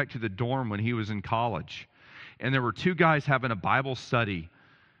came back to the dorm when he was in college, and there were two guys having a Bible study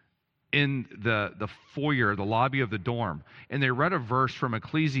in the foyer, the lobby of the dorm, and they read a verse from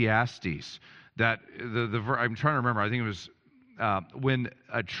Ecclesiastes that I'm trying to remember. I think it was when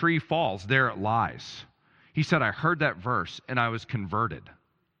a tree falls, there it lies. He said, I heard that verse and I was converted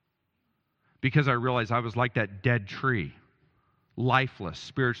because I realized I was like that dead tree, lifeless,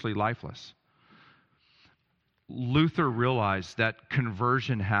 spiritually lifeless. Luther realized that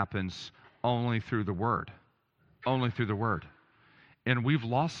conversion happens only through the Word, only through the Word. And we've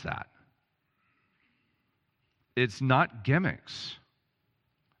lost that. It's not gimmicks.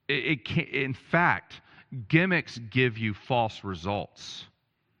 In fact, gimmicks give you false results.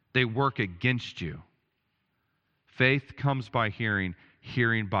 They work against you. Faith comes by hearing,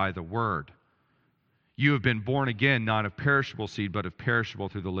 hearing by the Word. You have been born again, not of perishable seed, but of perishable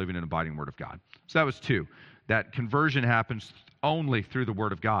through the living and abiding Word of God. So that was two. That conversion happens only through the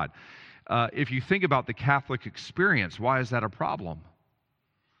Word of God. If you think about the Catholic experience, why is that a problem?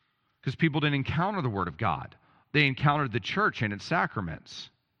 Because people didn't encounter the Word of God. They encountered the church and its sacraments.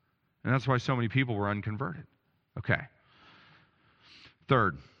 And that's why so many people were unconverted. Okay.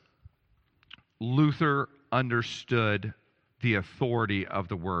 Third, Luther understood the authority of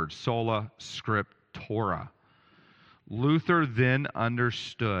the word, Sola Scriptura. Luther then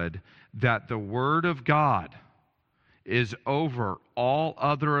understood that the Word of God is over all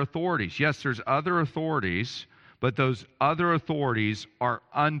other authorities. Yes, there's other authorities, but those other authorities are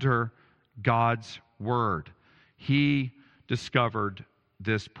under God's Word. He discovered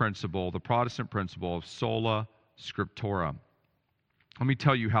this principle, the Protestant principle of Sola Scriptura. Let me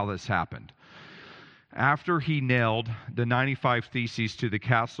tell you how this happened. After he nailed the 95 Theses to the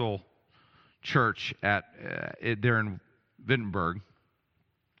castle church there in Wittenberg,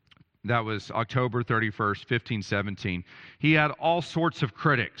 that was October 31st, 1517, he had all sorts of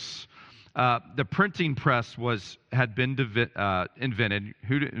critics. The printing press had been invented.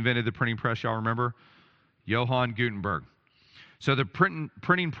 Who invented the printing press, y'all remember? Johann Gutenberg. So the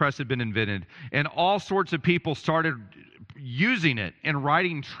printing press had been invented, and all sorts of people started using it and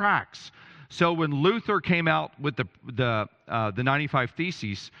writing tracts. So when Luther came out with the 95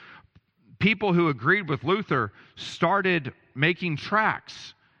 Theses, people who agreed with Luther started making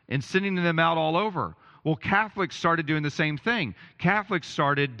tracts and sending them out all over. Well, Catholics started doing the same thing. Catholics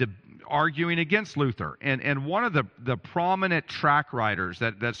started arguing against Luther. And one of the prominent tract writers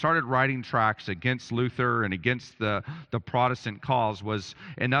that started writing tracts against Luther and against the Protestant cause was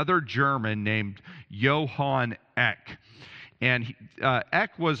another German named Johann Eck. And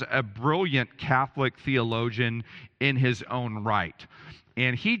Eck was a brilliant Catholic theologian in his own right.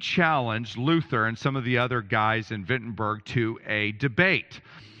 And he challenged Luther and some of the other guys in Wittenberg to a debate.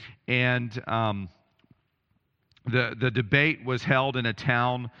 And the debate was held in a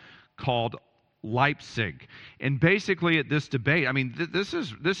town called Leipzig. And basically at this debate, I mean, this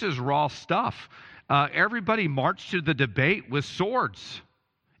is raw stuff. everybody marched to the debate with swords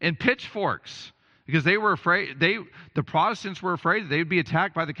and pitchforks because they were afraid. The Protestants were afraid they'd be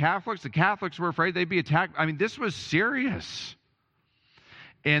attacked by the Catholics. The Catholics were afraid they'd be attacked. I mean, this was serious.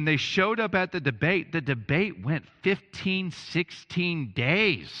 And they showed up at the debate. The debate went 15, 16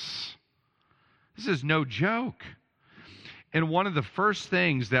 days. This is no joke. And one of the first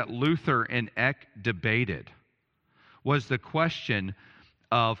things that Luther and Eck debated was the question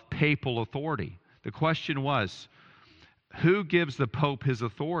of papal authority. The question was, who gives the Pope his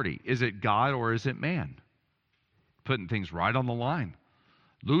authority? Is it God or is it man? Putting things right on the line.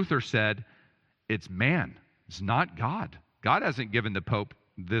 Luther said, it's man. It's not God. God hasn't given the Pope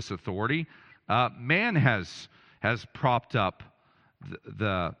this authority. Man has propped up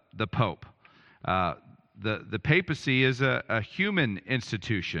the Pope. The papacy is a human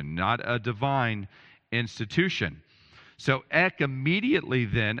institution, not a divine institution. So Eck immediately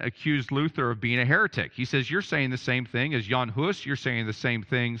then accused Luther of being a heretic. He says, you're saying the same thing as Jan Hus, you're saying the same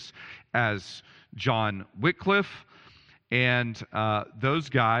things as John Wycliffe, and those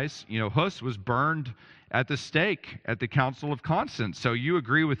guys, Hus was burned at the stake at the Council of Constance. So you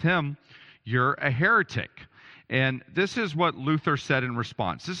agree with him, you're a heretic. And this is what Luther said in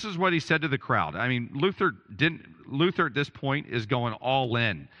response. This is what he said to the crowd. I mean, Luther at this point is going all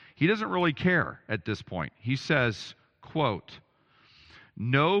in. He doesn't really care at this point. He says, quote,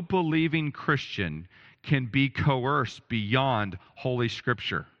 no believing Christian can be coerced beyond Holy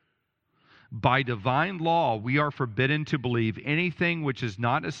Scripture. By divine law, we are forbidden to believe anything which is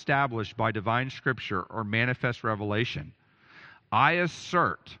not established by divine Scripture or manifest revelation. I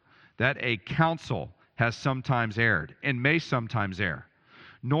assert that a council has sometimes erred and may sometimes err,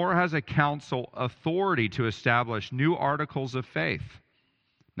 nor has a council authority to establish new articles of faith.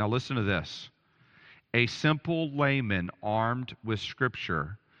 Now listen to this. A simple layman armed with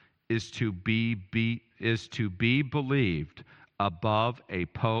Scripture is to be believed above a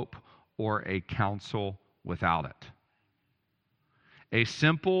pope or a council without it. A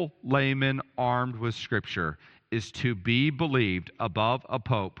simple layman armed with Scripture is to be believed above a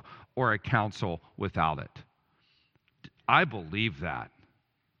pope or a council without it. I believe that.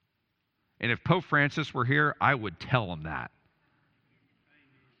 And if Pope Francis were here, I would tell him that.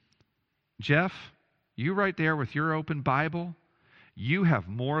 Jeff, you right there with your open Bible, you have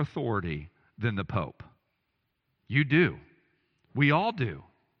more authority than the Pope. You do. We all do.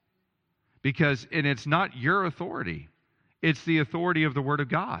 And it's not your authority. It's the authority of the Word of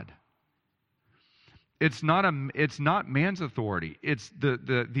God. It's not man's authority. It's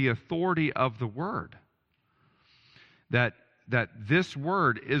the authority of the Word. That this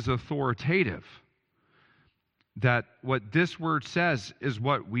Word is authoritative. That what this Word says is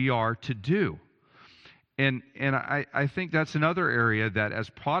what we are to do. And I think that's another area that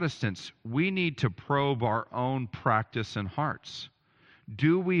as Protestants, we need to probe our own practice and hearts.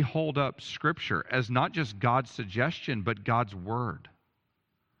 Do we hold up Scripture as not just God's suggestion, but God's Word,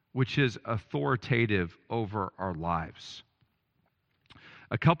 which is authoritative over our lives?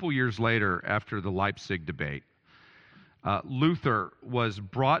 A couple years later, after the Leipzig debate, Luther was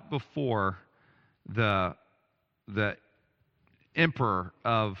brought before the emperor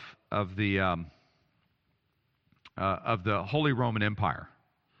of the Holy Roman Empire.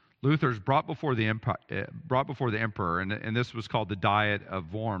 Luther's brought before the emperor, and this was called the Diet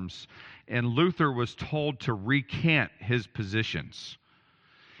of Worms. And Luther was told to recant his positions.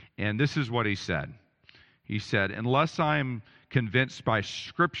 And this is what he said. He said, unless I'm convinced by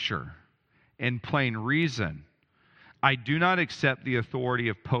Scripture and plain reason, I do not accept the authority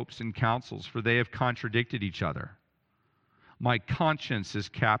of popes and councils, for they have contradicted each other. My conscience is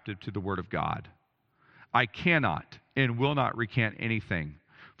captive to the Word of God. I cannot and will not recant anything,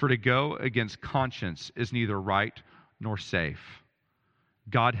 for to go against conscience is neither right nor safe.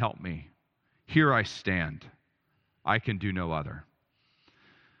 God help me. Here I stand. I can do no other.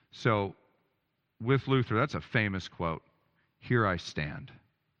 So, with Luther, that's a famous quote. Here I stand.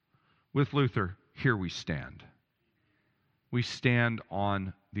 With Luther, here we stand. We stand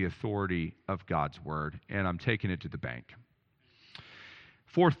on the authority of God's Word, and I'm taking it to the bank.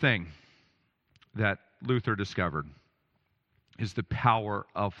 Fourth thing that Luther discovered is the power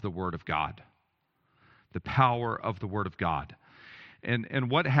of the Word of God. The power of the Word of God. And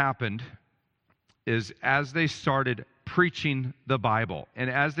what happened is as they started preaching the Bible and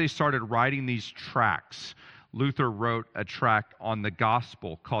as they started writing these tracts, Luther wrote a tract on the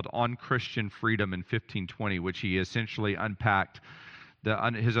gospel called On Christian Freedom in 1520, which he essentially unpacked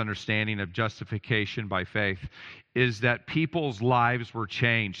his understanding of justification by faith, is that people's lives were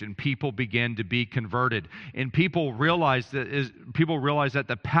changed and people began to be converted. And people realized that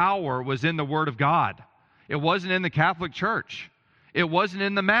the power was in the Word of God. It wasn't in the Catholic Church. It wasn't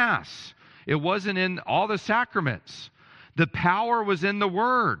in the Mass. It wasn't in all the sacraments. The power was in the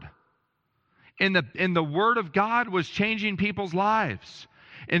Word. And the Word of God was changing people's lives.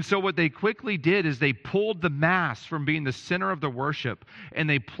 And so what they quickly did is they pulled the Mass from being the center of the worship, and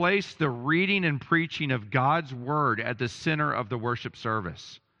they placed the reading and preaching of God's Word at the center of the worship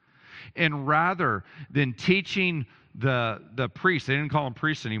service. And rather than teaching the priests, they didn't call them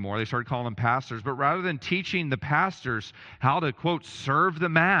priests anymore, they started calling them pastors, but rather than teaching the pastors how to, quote, serve the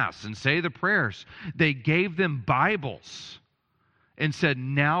Mass and say the prayers, they gave them Bibles and said,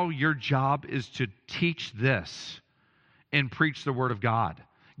 now your job is to teach this and preach the Word of God.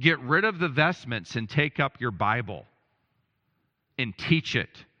 Get rid of the vestments and take up your Bible and teach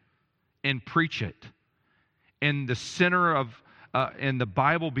it and preach it. And the center of, and the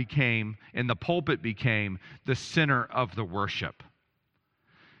Bible became, and the pulpit became the center of the worship.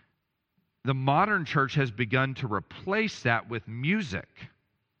 The modern church has begun to replace that with music,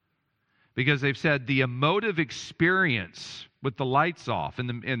 because they've said the emotive experience with the lights off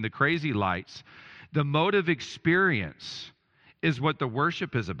and the crazy lights, the emotive experience is what the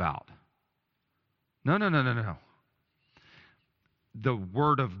worship is about. No. The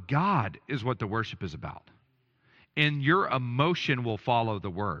Word of God is what the worship is about. And your emotion will follow the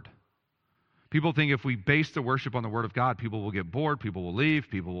Word. People think if we base the worship on the Word of God, people will get bored, people will leave,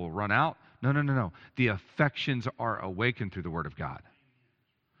 people will run out. No. The affections are awakened through the Word of God.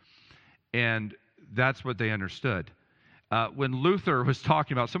 And that's what they understood. When Luther was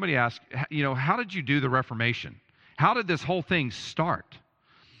talking about, somebody asked, how did you do the Reformation? How did this whole thing start?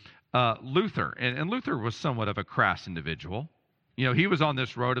 Luther, and Luther was somewhat of a crass individual. He was on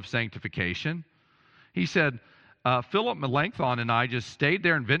this road of sanctification. He said, Philip Melanchthon and I just stayed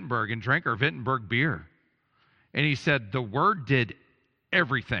there in Wittenberg and drank our Wittenberg beer. And he said, the Word did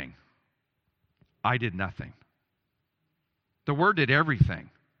everything. I did nothing. The Word did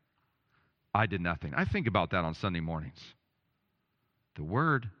everything. I did nothing. I think about that on Sunday mornings. The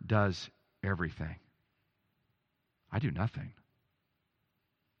Word does everything. I do nothing.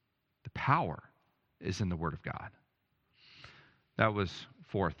 The power is in the Word of God. That was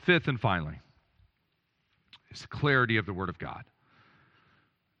fourth. Fifth and finally, is the clarity of the Word of God.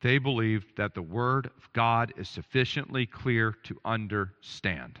 They believed that the Word of God is sufficiently clear to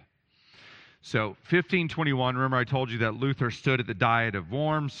understand. So 1521, remember I told you that Luther stood at the Diet of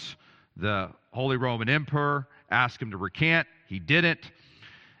Worms. The Holy Roman Emperor asked him to recant. He didn't.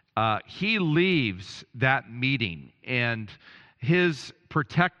 He leaves that meeting, and his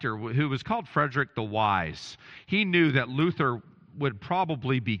protector, who was called Frederick the Wise, he knew that Luther would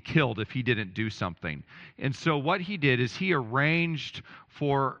probably be killed if he didn't do something. And so what he did is he arranged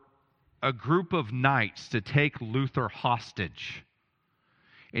for a group of knights to take Luther hostage.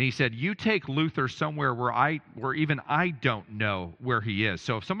 And he said, you take Luther somewhere where even I don't know where he is.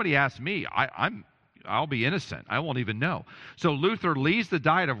 So if somebody asks me, I'll be innocent. I won't even know. So Luther leaves the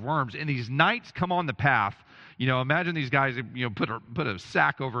Diet of Worms, and these knights come on the path. Imagine these guys, put a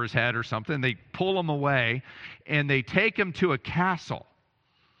sack over his head or something. They pull him away, and they take him to a castle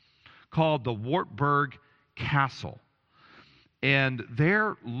called the Wartburg Castle. And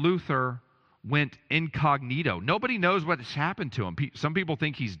there Luther went incognito. Nobody knows what has happened to him. Some people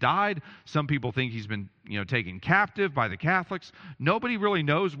think he's died. Some people think he's been, taken captive by the Catholics. Nobody really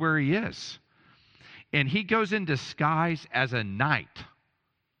knows where he is. And he goes in disguise as a knight.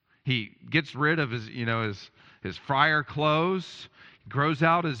 He gets rid of his friar clothes, grows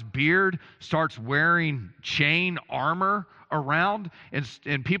out his beard, starts wearing chain armor around,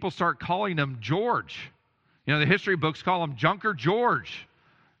 and people start calling him George. The history books call him Junker George.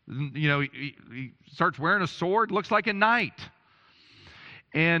 He starts wearing a sword, looks like a knight.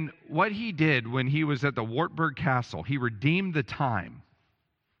 And what he did when he was at the Wartburg Castle, he redeemed the time.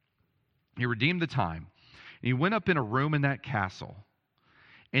 He redeemed the time. And he went up in a room in that castle,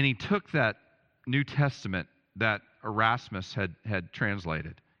 and he took that New Testament that Erasmus had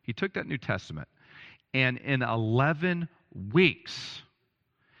translated. He took that New Testament, and in 11 weeks,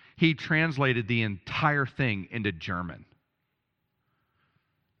 he translated the entire thing into German.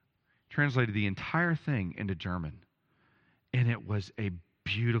 Translated the entire thing into German. And it was a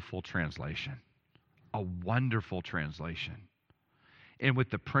beautiful translation. A wonderful translation. And with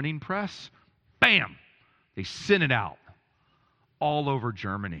the printing press, bam! They sent it out all over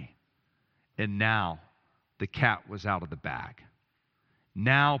Germany. And now the cat was out of the bag.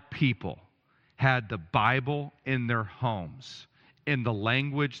 Now people had the Bible in their homes in the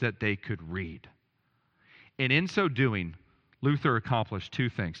language that they could read. And in so doing, Luther accomplished two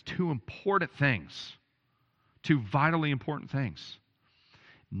things, two important things, two vitally important things.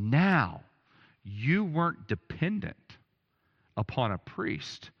 Now, you weren't dependent upon a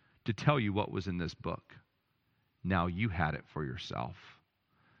priest to tell you what was in this book. Now you had it for yourself.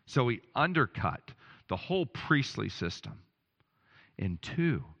 So he undercut the whole priestly system. And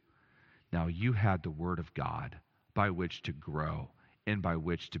two, now you had the Word of God by which to grow and by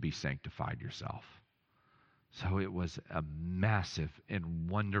which to be sanctified yourself. So it was a massive and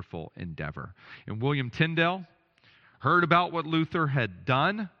wonderful endeavor. And William Tyndale heard about what Luther had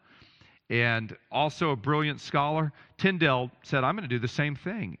done, and also a brilliant scholar. Tyndale said, I'm going to do the same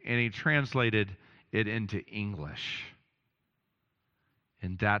thing. And he translated it into English.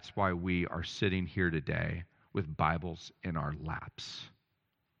 And that's why we are sitting here today with Bibles in our laps.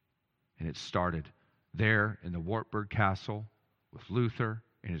 And it started there in the Wartburg Castle with Luther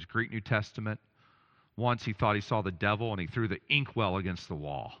in his Greek New Testament. Once he thought he saw the devil and he threw the inkwell against the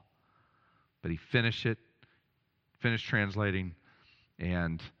wall. But he finished translating,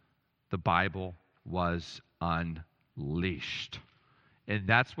 and the Bible was unleashed. And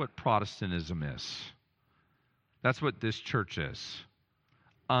that's what Protestantism is. That's what this church is.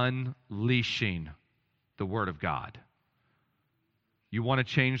 Unleashing the Word of God. You want to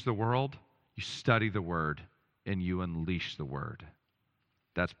change the world? You study the Word and you unleash the Word.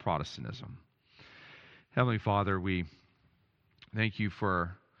 That's Protestantism. Heavenly Father, we thank you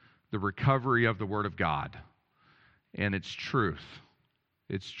for the recovery of the Word of God and its truth.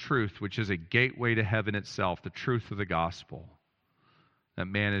 Its truth, which is a gateway to heaven itself, the truth of the gospel, that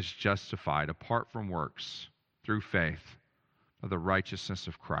man is justified apart from works through faith of the righteousness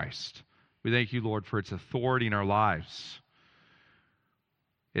of Christ. We thank you, Lord, for its authority in our lives.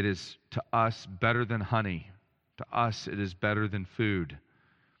 It is to us better than honey. To us, it is better than food.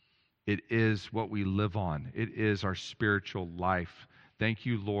 It is what we live on. It is our spiritual life. Thank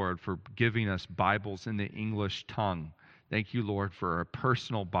you, Lord, for giving us Bibles in the English tongue. Thank you, Lord, for a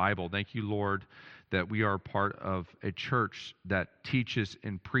personal Bible. Thank you, Lord, that we are part of a church that teaches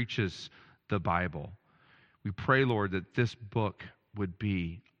and preaches the Bible. We pray, Lord, that this book would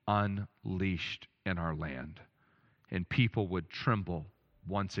be unleashed in our land and people would tremble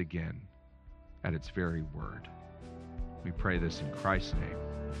once again at its very word. We pray this in Christ's name.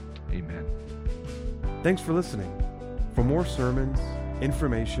 Amen. Thanks for listening. For more sermons,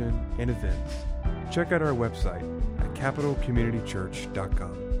 information, and events, check out our website at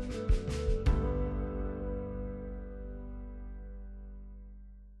capitalcommunitychurch.com.